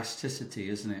of elasticity,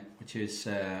 isn't it? Which is,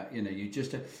 you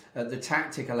just the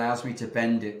tactic allows me to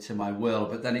bend it to my will,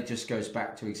 but then it just goes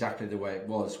back to exactly the way it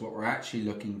was. What we're actually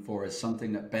looking for is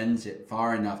something that bends it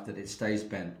far enough that it stays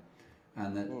bent,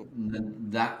 and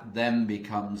that then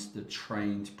becomes the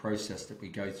trained process that we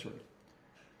go through.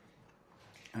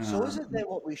 So is it then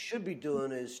what we should be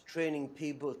doing is training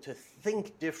people to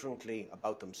think differently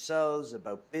about themselves,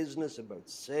 about business, about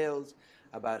sales,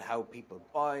 about how people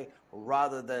buy,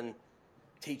 rather than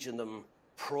teaching them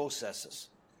processes?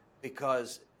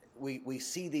 Because we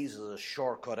see these as a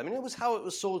shortcut. I mean, it was how it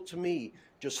was sold to me.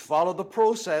 Just follow the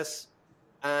process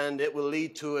and it will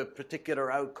lead to a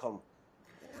particular outcome.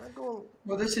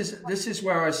 Well, this is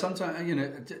where I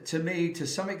sometimes, to me, to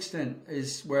some extent,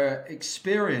 is where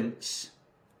experience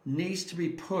needs to be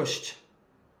pushed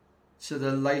to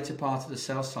the later part of the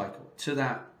sales cycle, to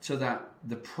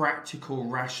the practical,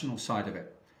 rational side of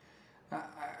it.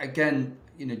 Again,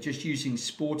 just using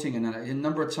sporting analogy, a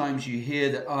number of times you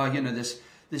hear that,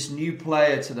 this new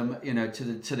player to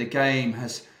the game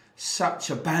has such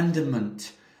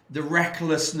abandonment, the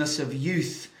recklessness of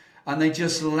youth, and they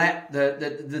just let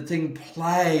the thing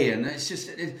play, and it's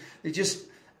just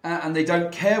and they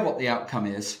don't care what the outcome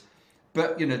is.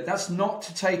 But that's not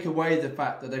to take away the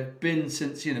fact that they've been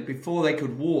since before they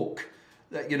could walk.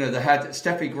 That they had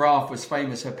Steffi Graf was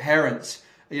famous. Her parents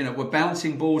were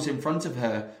bouncing balls in front of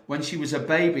her when she was a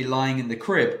baby lying in the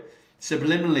crib,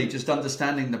 subliminally just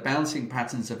understanding the bouncing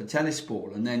patterns of a tennis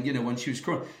ball. And then when she was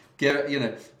growing,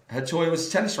 her toy was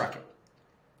a tennis racket.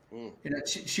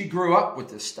 She grew up with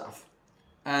this stuff,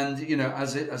 and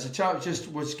as a child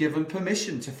just was given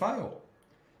permission to fail.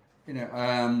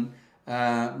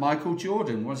 Michael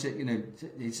Jordan, was it?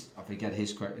 I forget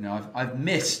his quote. I've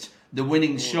missed the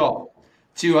winning shot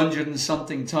 200 and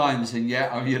something times, and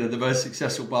yet I'm the most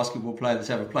successful basketball player that's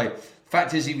ever played. The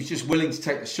fact is, he was just willing to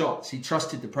take the shots. He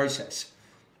trusted the process.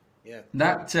 Yeah.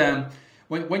 That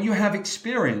when you have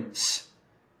experience,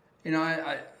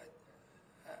 I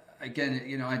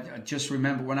just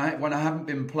remember when I haven't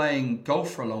been playing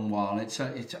golf for a long while.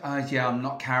 I'm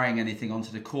not carrying anything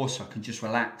onto the course, so I can just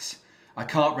relax. I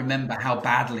can't remember how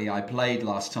badly I played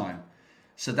last time.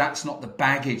 So that's not the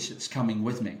baggage that's coming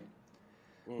with me.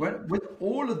 With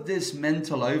all of this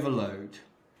mental overload,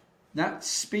 that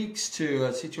speaks to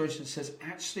a situation that says,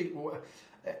 actually,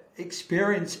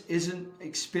 experience isn't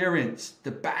experience.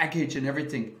 The baggage and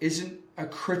everything isn't a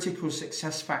critical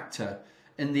success factor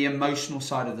in the emotional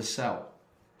side of the sell.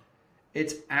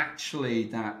 It's actually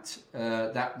that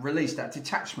release, that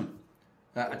detachment.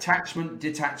 Attachment,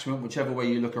 detachment, whichever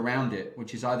way you look around it,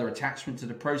 which is either attachment to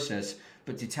the process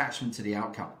but detachment to the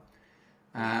outcome.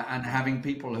 And having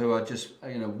people who are just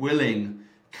willing,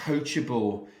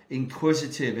 coachable,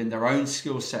 inquisitive in their own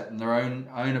skill set and their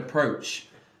own approach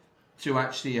to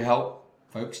actually help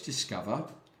folks discover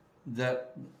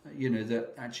that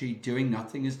that actually doing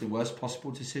nothing is the worst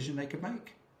possible decision they could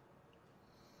make.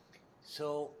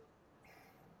 So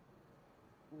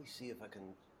let me see if I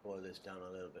can boil this down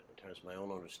a little bit in terms of my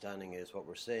own understanding. Is what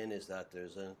we're saying is that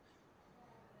there's a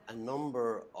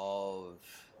number of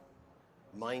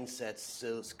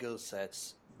mindsets, skill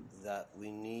sets that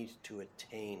we need to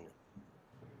attain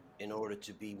in order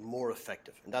to be more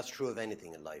effective, and that's true of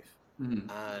anything in life.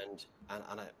 And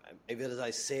maybe as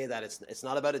I say that, it's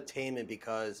not about attainment,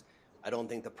 because I don't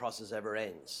think the process ever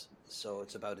ends. So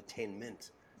it's about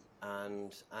attainment,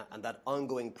 and that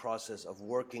ongoing process of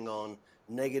working on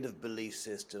negative belief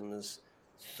systems,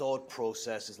 thought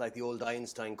processes, like the old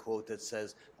Einstein quote that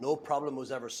says, "No problem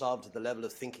was ever solved at the level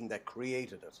of thinking that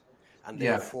created it." And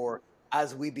therefore,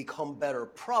 as we become better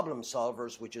problem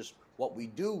solvers, which is what we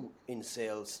do in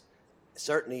sales,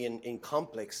 certainly in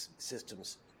complex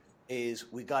systems,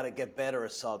 is we got to get better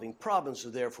at solving problems. So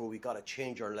therefore, we got to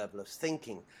change our level of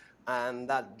thinking. And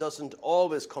that doesn't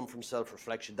always come from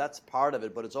self-reflection. That's part of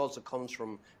it, but it also comes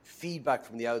from feedback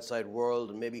from the outside world,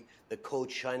 and maybe the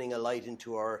coach shining a light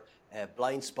into our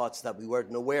blind spots that we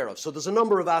weren't aware of. So there's a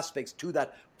number of aspects to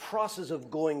that process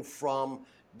of going from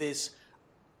this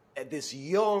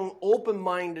young,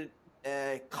 open-minded,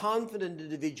 confident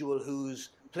individual who's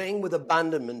playing with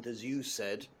abandonment, as you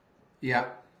said,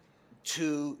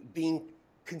 to being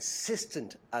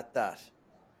consistent at that.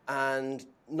 And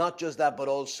not just that, but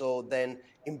also then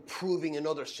improving in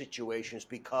other situations,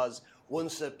 because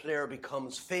once a player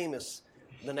becomes famous,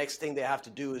 the next thing they have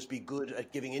to do is be good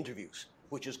at giving interviews,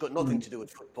 which has got nothing to do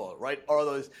with football, right? Or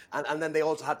those, and then they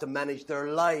also have to manage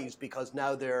their lives, because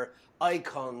now they're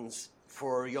icons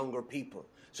for younger people.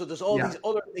 So there's all these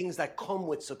other things that come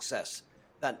with success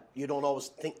that you don't always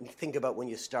think about when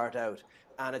you start out.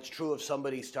 And it's true of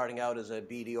somebody starting out as a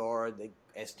BDR, the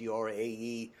SDR,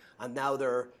 AE, and now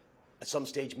they're at some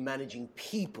stage managing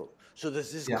people. So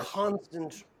there's this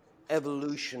constant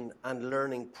evolution and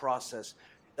learning process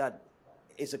that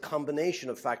is a combination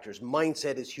of factors.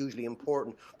 Mindset is hugely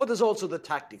important, but there's also the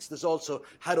tactics. There's also,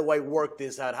 how do I work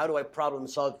this out? How do I problem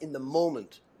solve in the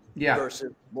moment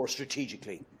versus more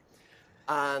strategically?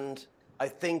 And I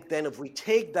think then if we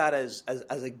take that as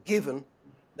a given,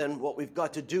 then what we've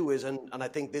got to do is, and I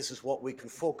think this is what we can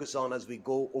focus on as we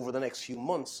go over the next few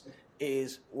months,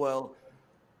 is, well,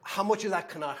 how much of that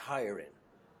can I hire in?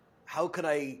 How can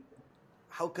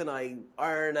I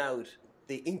iron out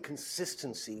the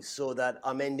inconsistencies so that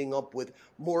I'm ending up with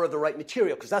more of the right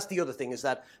material? Because that's the other thing, is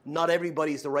that not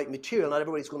everybody's the right material. Not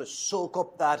everybody's going to soak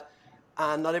up that,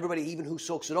 and not everybody, even who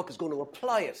soaks it up, is going to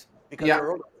apply it, because there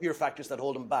are other fear factors that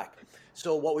hold them back.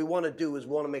 So what we want to do is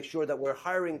want to make sure that we're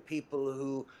hiring people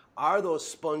who are those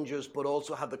sponges, but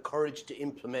also have the courage to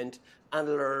implement and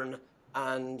learn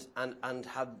and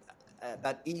have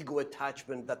that ego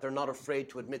attachment, that they're not afraid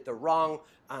to admit they're wrong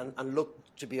and look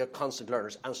to be a constant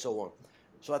learners, and so on.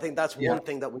 So I think that's one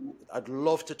thing that I'd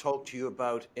love to talk to you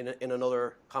about in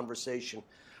another conversation.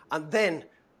 And then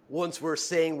once we're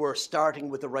saying we're starting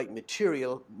with the right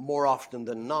material, more often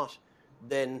than not,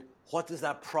 then what does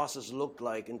that process look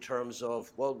like in terms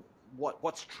of, well,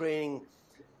 what's training,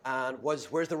 and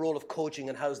where's the role of coaching,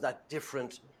 and how's that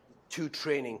different to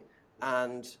training?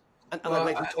 And I'd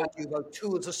like to talk to you about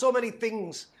tools. There's so many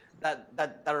things that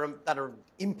are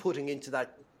inputting into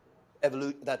that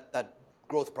that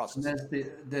growth process.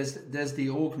 There's the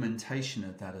augmentation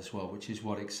of that as well, which is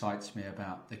what excites me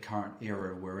about the current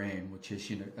era we're in, which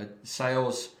is,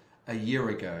 sales a year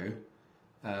ago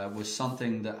was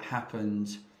something that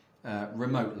happened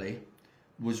remotely,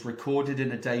 was recorded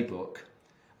in a daybook,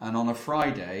 and on a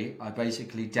Friday I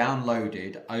basically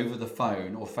downloaded over the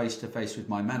phone or face to face with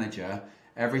my manager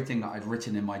everything that I'd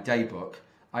written in my daybook,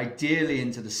 ideally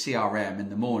into the CRM in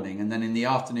the morning, and then in the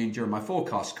afternoon during my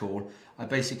forecast call I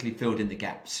basically filled in the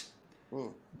gaps.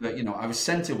 But I was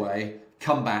sent away,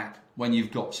 come back when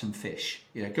you've got some fish,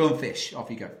 go and fish,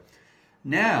 off you go.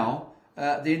 Now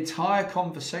the entire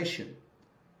conversation,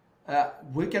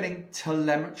 we're getting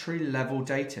telemetry level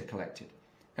data collected.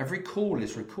 Every call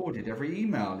is recorded, every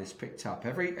email is picked up,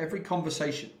 every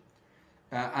conversation.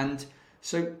 And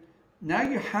so now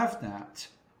you have that.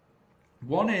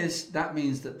 One is, that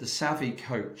means that the savvy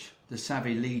coach, the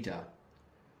savvy leader,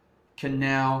 can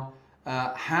now,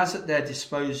 has at their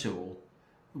disposal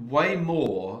way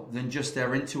more than just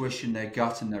their intuition, their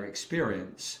gut and their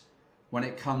experience when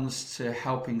it comes to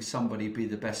helping somebody be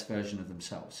the best version of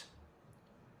themselves.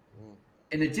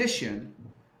 In addition,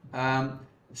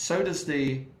 so does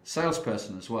the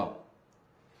salesperson as well.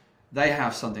 They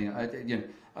have something.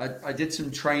 I did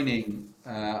some training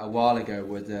a while ago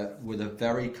with a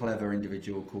very clever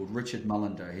individual called Richard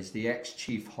Mullender. He's the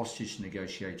ex-chief hostage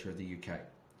negotiator of the UK,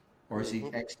 or is he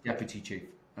ex-deputy chief?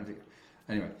 I think.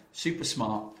 Anyway, super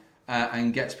smart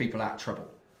and gets people out of trouble.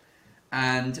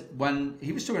 And when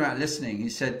he was talking about listening, he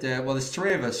said, well, there's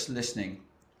three of us listening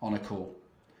on a call.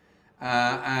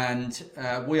 And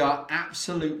we are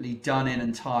absolutely done in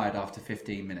and tired after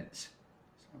 15 minutes.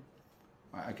 So,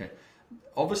 right, okay.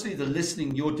 Obviously, the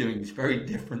listening you're doing is very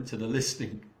different to the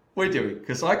listening we're doing,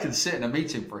 because I can sit in a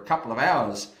meeting for a couple of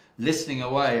hours listening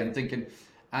away and thinking,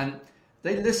 and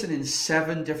they listen in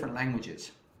 7 different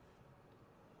languages.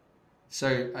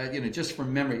 So, just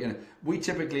from memory, we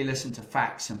typically listen to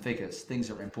facts and figures, things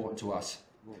that are important to us.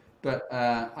 But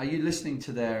are you listening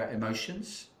to their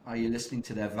emotions? Are you listening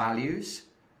to their values?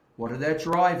 What are their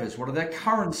drivers? What are their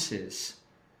currencies?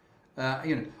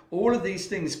 All of these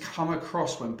things come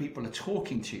across when people are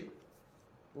talking to you.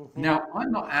 Now,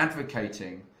 I'm not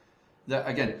advocating that,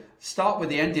 again, start with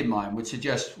the end in mind, would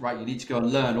suggest, right, you need to go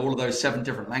and learn all of those 7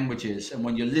 different languages. And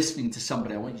when you're listening to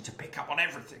somebody, I want you to pick up on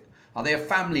everything. Are they a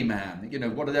family man?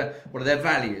 What are their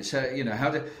values?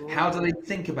 How do they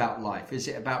think about life? Is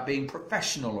it about being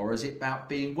professional, or is it about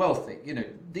being wealthy?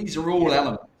 These are all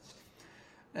elements.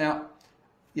 Now,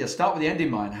 start with the end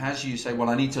in mind. As you say, well,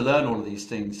 I need to learn all of these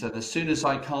things, and as soon as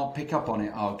I can't pick up on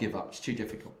it, I'll give up. It's too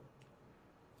difficult.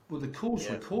 Well, the call's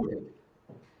recorded.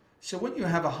 So when you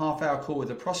have a half-hour call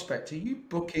with a prospect, are you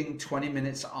booking 20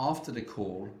 minutes after the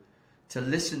call to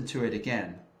listen to it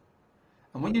again?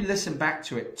 And when you listen back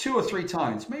to it 2 or 3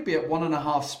 times, maybe at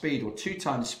 1.5 speed or 2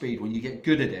 times speed when you get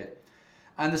good at it,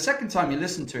 and the second time you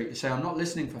listen to it, you say, I'm not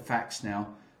listening for facts now,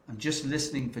 I'm just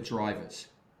listening for drivers.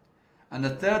 And the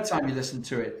third time you listen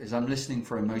to it is I'm listening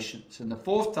for emotions. And the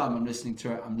fourth time I'm listening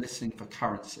to it, I'm listening for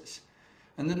currencies.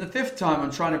 And then the 5th time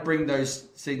I'm trying to bring those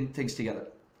things together.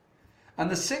 And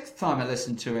the 6th time I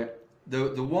listened to it,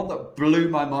 the one that blew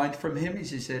my mind from him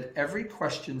is he said, every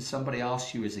question somebody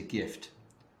asks you is a gift.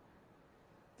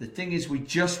 The thing is, we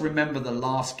just remember the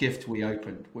last gift we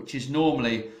opened, which is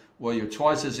normally, well, you're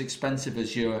twice as expensive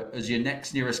as your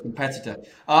next nearest competitor.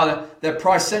 They're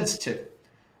price sensitive.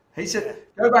 He said,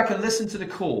 go back and listen to the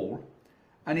call.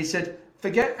 And he said,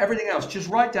 forget everything else. Just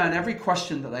write down every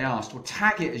question that they asked, or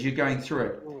tag it as you're going through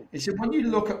it. He said, when you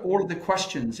look at all of the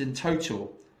questions in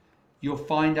total, you'll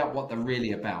find out what they're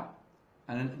really about.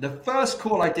 And the first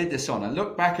call I did this on, I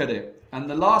looked back at it, and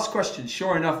the last question,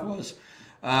 sure enough, was,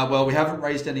 well, we haven't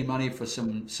raised any money for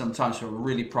some time, so we're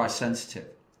really price sensitive.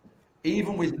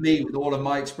 Even with me, with all of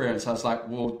my experience, I was like,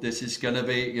 well, this is going to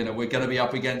be, we're going to be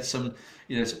up against some,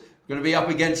 we're going to be up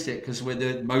against it because we're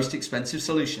the most expensive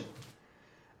solution.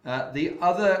 The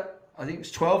other, I think it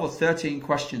was 12 or 13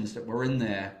 questions that were in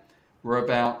there were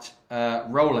about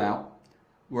rollout,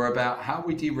 were about how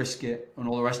we de-risk it and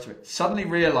all the rest of it. Suddenly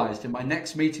realized in my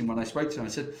next meeting when I spoke to them, I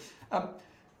said,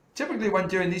 typically when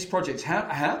doing these projects,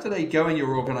 how do they go in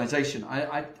your organization?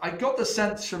 I got the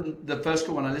sense from the first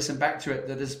call when I listened back to it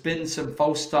that there's been some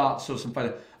false starts or some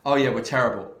failure. Oh yeah, we're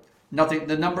terrible. Nothing.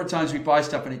 The number of times we buy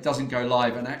stuff and it doesn't go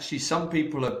live, and actually some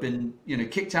people have been,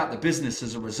 kicked out the business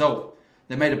as a result.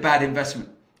 They made a bad investment.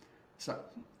 So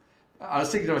I was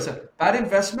thinking to myself, bad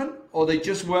investment, or they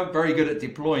just weren't very good at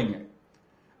deploying it.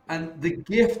 And the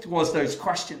gift was those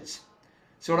questions.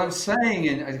 So what I'm saying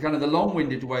in kind of the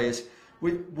long-winded way is,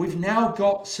 we've now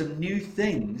got some new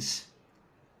things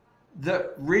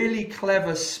that really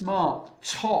clever, smart,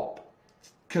 top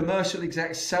commercial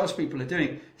execs, salespeople are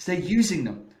doing. Is they're using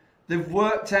them. They've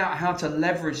worked out how to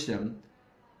leverage them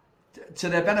to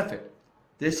their benefit.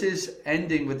 This is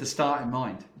ending with the start in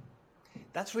mind.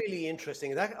 That's really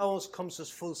interesting. That almost comes us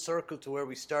full circle to where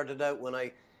we started out when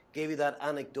I gave you that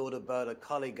anecdote about a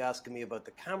colleague asking me about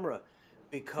the camera,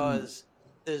 because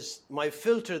my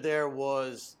filter there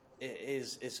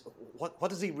is what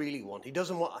does he really want? He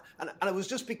doesn't want, and it was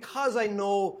just because I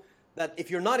know that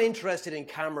if you're not interested in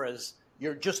cameras,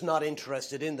 you're just not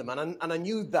interested in them, and I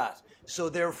knew that. So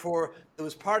therefore, there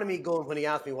was part of me going, when he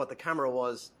asked me what the camera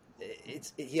was,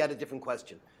 he had a different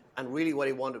question, and really what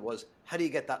he wanted was, how do you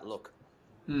get that look?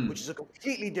 Which is a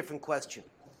completely different question.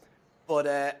 But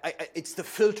it's the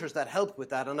filters that help with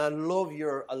that, and I love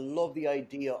the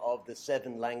idea of the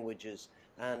 7 languages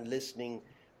and listening.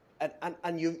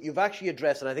 And you've actually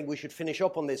addressed, and I think we should finish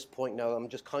up on this point now, I'm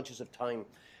just conscious of time,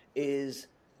 is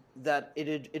that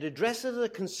it addresses a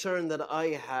concern that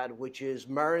I had, which is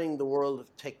marrying the world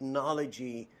of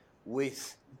technology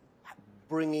with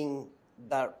bringing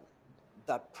that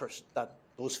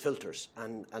those filters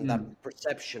and that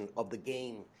perception of the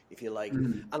game, if you like.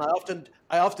 And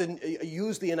I often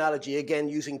use the analogy, again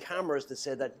using cameras, to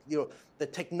say that the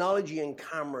technology in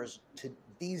cameras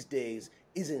these days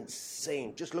is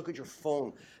insane. Just look at your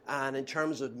phone, and in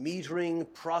terms of metering,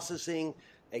 processing,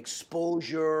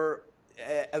 exposure,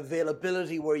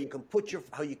 availability, where you can put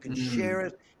how you can share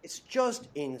it, it's just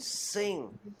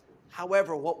insane.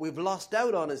 However, what we've lost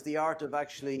out on is the art of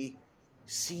actually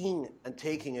seeing and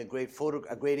taking a great photo,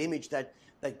 a great image that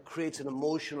creates an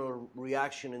emotional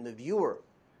reaction in the viewer.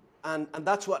 And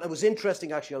that's what, it was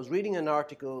interesting actually. I was reading an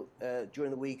article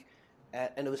during the week,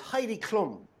 and it was Heidi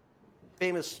Klum,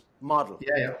 famous model.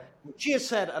 Yeah. She has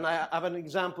said, and I have an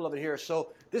example of it here.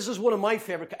 So this is one of my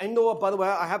favorite. I know, by the way,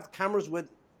 I have cameras with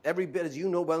every bit, as you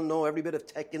know, every bit of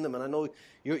tech in them, and I know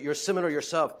you're similar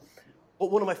yourself.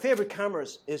 But one of my favorite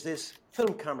cameras is this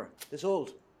film camera, this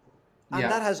old. And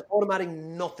that has automatic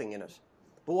nothing in it.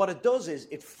 But what it does is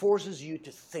it forces you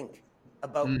to think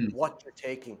about what you're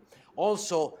taking.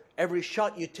 Also, every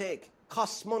shot you take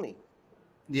costs money.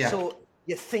 Yeah. So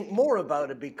you think more about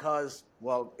it because,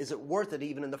 well, is it worth it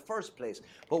even in the first place?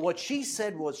 But what she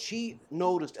said was she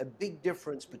noticed a big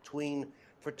difference between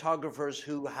photographers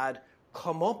who had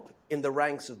come up in the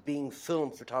ranks of being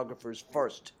film photographers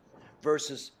first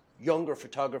versus younger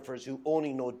photographers who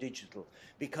only know digital.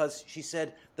 Because she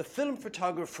said the film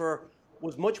photographer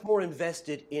was much more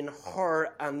invested in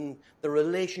her and the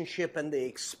relationship and the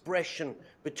expression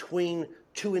between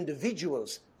two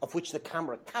individuals of which the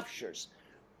camera captures.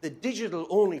 The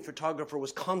digital-only photographer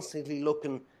was constantly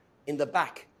looking in the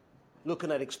back,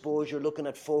 looking at exposure, looking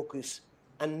at focus,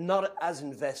 and not as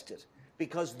invested.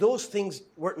 Because those things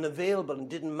weren't available and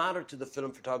didn't matter to the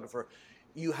film photographer.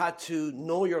 You had to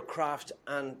know your craft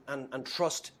and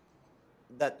trust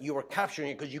that you were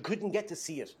capturing it, because you couldn't get to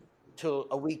see it till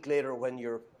a week later when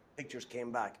your pictures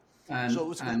came back. So it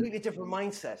was a completely different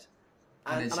mindset.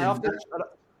 And I often...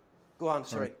 Go on,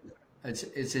 sorry.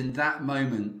 It's in that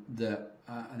moment that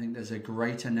I think there's a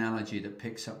great analogy that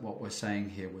picks up what we're saying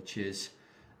here, which is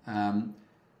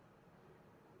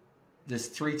there's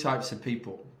three types of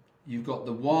people. You've got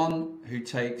the one who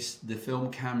takes the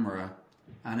film camera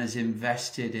and has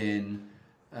invested in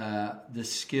the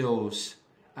skills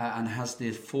and has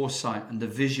the foresight and the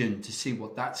vision to see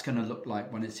what that's going to look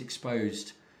like when it's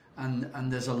exposed.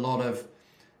 And there's a lot of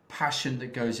passion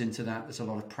that goes into that. There's a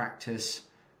lot of practice.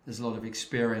 There's a lot of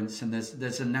experience. And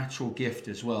there's a natural gift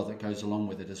as well that goes along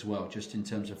with it as well, just in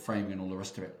terms of framing and all the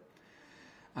rest of it.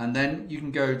 And then you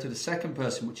can go to the second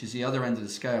person, which is the other end of the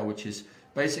scale, which is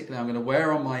basically I'm going to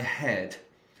wear on my head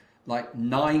like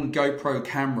 9 GoPro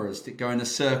cameras that go in a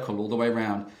circle all the way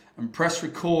around and press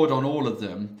record on all of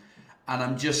them. And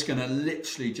I'm just going to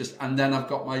literally and then I've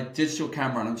got my digital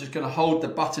camera and I'm just going to hold the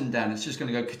button down. It's just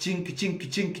going to go ka-ching, ka-ching,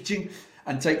 ka-ching, ka-ching,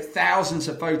 and take thousands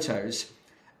of photos,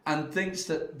 and thinks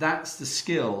that that's the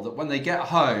skill, that when they get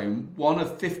home, one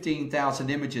of 15,000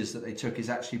 images that they took is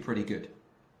actually pretty good.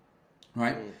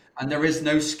 Right? And there is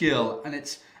no skill,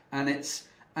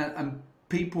 and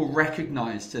people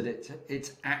recognize that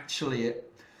it's actually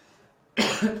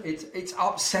it's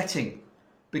upsetting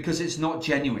because it's not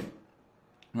genuine,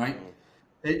 right?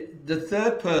 The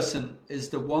third person is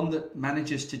the one that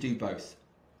manages to do both,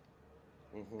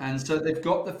 and so they've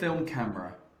got the film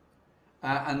camera,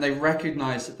 and they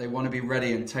recognize that they want to be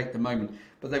ready and take the moment,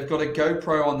 but they've got a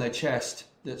GoPro on their chest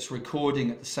that's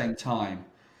recording at the same time,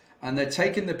 and they're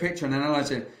taking the picture and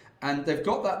analyzing it, and they've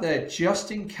got that there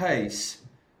just in case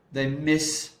they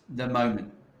miss the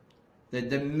moment. They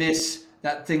miss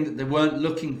that thing that they weren't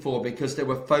looking for because they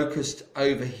were focused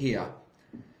over here.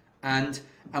 And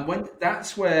when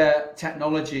that's where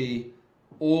technology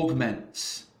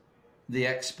augments the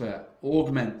expert,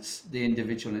 augments the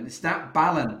individual. And it's that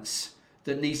balance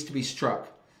that needs to be struck.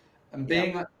 And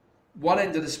being at one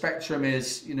end of the spectrum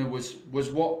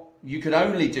was what you could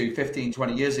only do 15,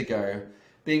 20 years ago.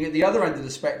 Being at the other end of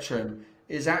the spectrum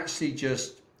is actually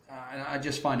just, I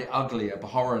just find it ugly,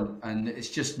 abhorrent, and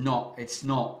it's not,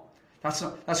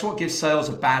 that's what gives sales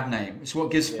a bad name. It's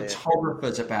what gives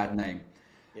photographers a bad name.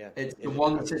 Yeah. It's the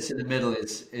one that sits in the middle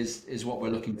is what we're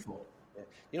looking for. Yeah.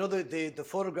 You know, the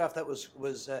photograph that was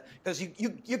because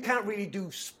you can't really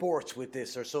do sports with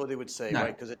this, or so they would say,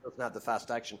 right? Because it doesn't have the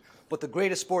fast action. But the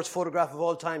greatest sports photograph of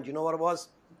all time, do you know what it was?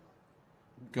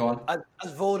 Go on.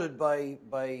 As voted by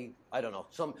I don't know,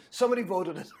 somebody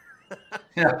voted it.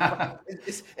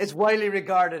 It's widely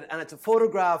regarded, and it's a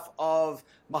photograph of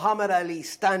Muhammad Ali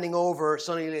standing over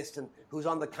Sonny Liston, who's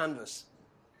on the canvas.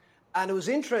 And it was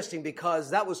interesting because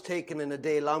that was taken in a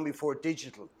day long before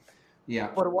digital. Yeah.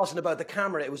 But it wasn't about the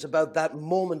camera. It was about that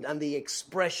moment and the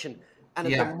expression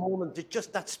And at the moment, it's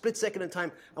just that split second in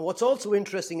time. And what's also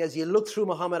interesting as you look through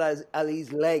Muhammad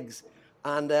Ali's legs,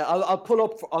 and I'll pull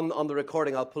up on the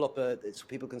recording, I'll pull up so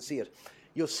people can see it.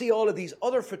 You'll see all of these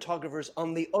other photographers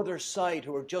on the other side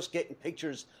who are just getting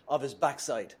pictures of his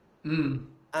backside.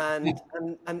 And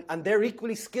they're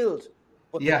equally skilled.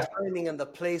 But the timing and the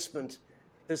placement,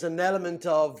 there's an element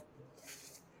of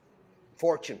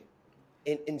fortune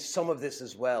in some of this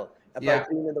as well, about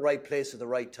being in the right place at the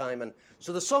right time. And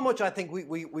so there's so much I think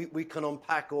we can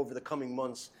unpack over the coming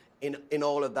months in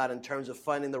all of that, in terms of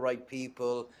finding the right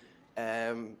people,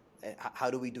 how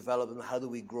do we develop them, how do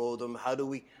we grow them, how do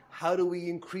we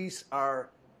increase our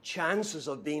chances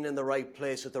of being in the right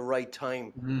place at the right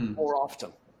time more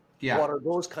often. What are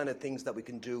those kind of things that we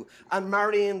can do? And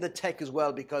marrying the tech as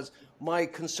well, because my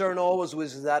concern always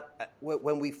was that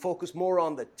when we focus more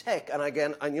on the tech, and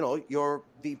again, and your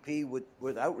VP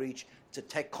with Outreach, it's a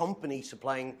tech company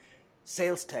supplying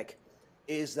sales tech,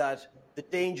 is that the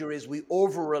danger is we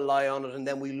over-rely on it and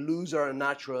then we lose our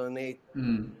natural innate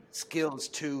skills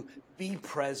to be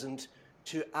present,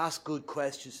 to ask good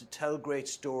questions, to tell great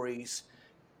stories.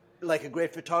 Like a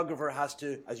great photographer has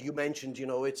to, as you mentioned,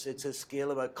 it's a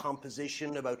skill about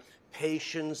composition, about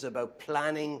patience, about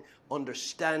planning,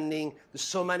 understanding. There's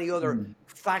so many other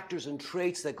factors and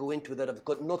traits that go into it that have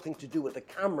got nothing to do with the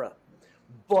camera.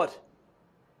 But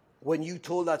when you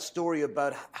told that story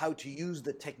about how to use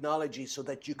the technology so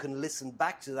that you can listen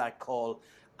back to that call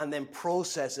and then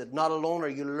process it, not alone are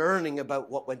you learning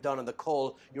about what went on in the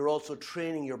call, you're also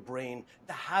training your brain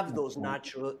to have those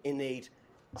natural, innate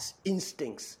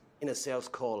instincts in a sales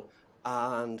call.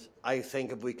 And I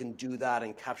think if we can do that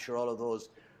and capture all of those,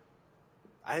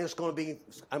 I think it's going to be,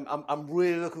 I'm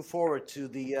really looking forward to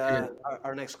the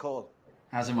our next call.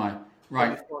 As am I.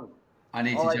 Right. I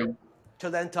need to jump.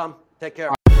 Till then, Tom, take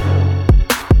care.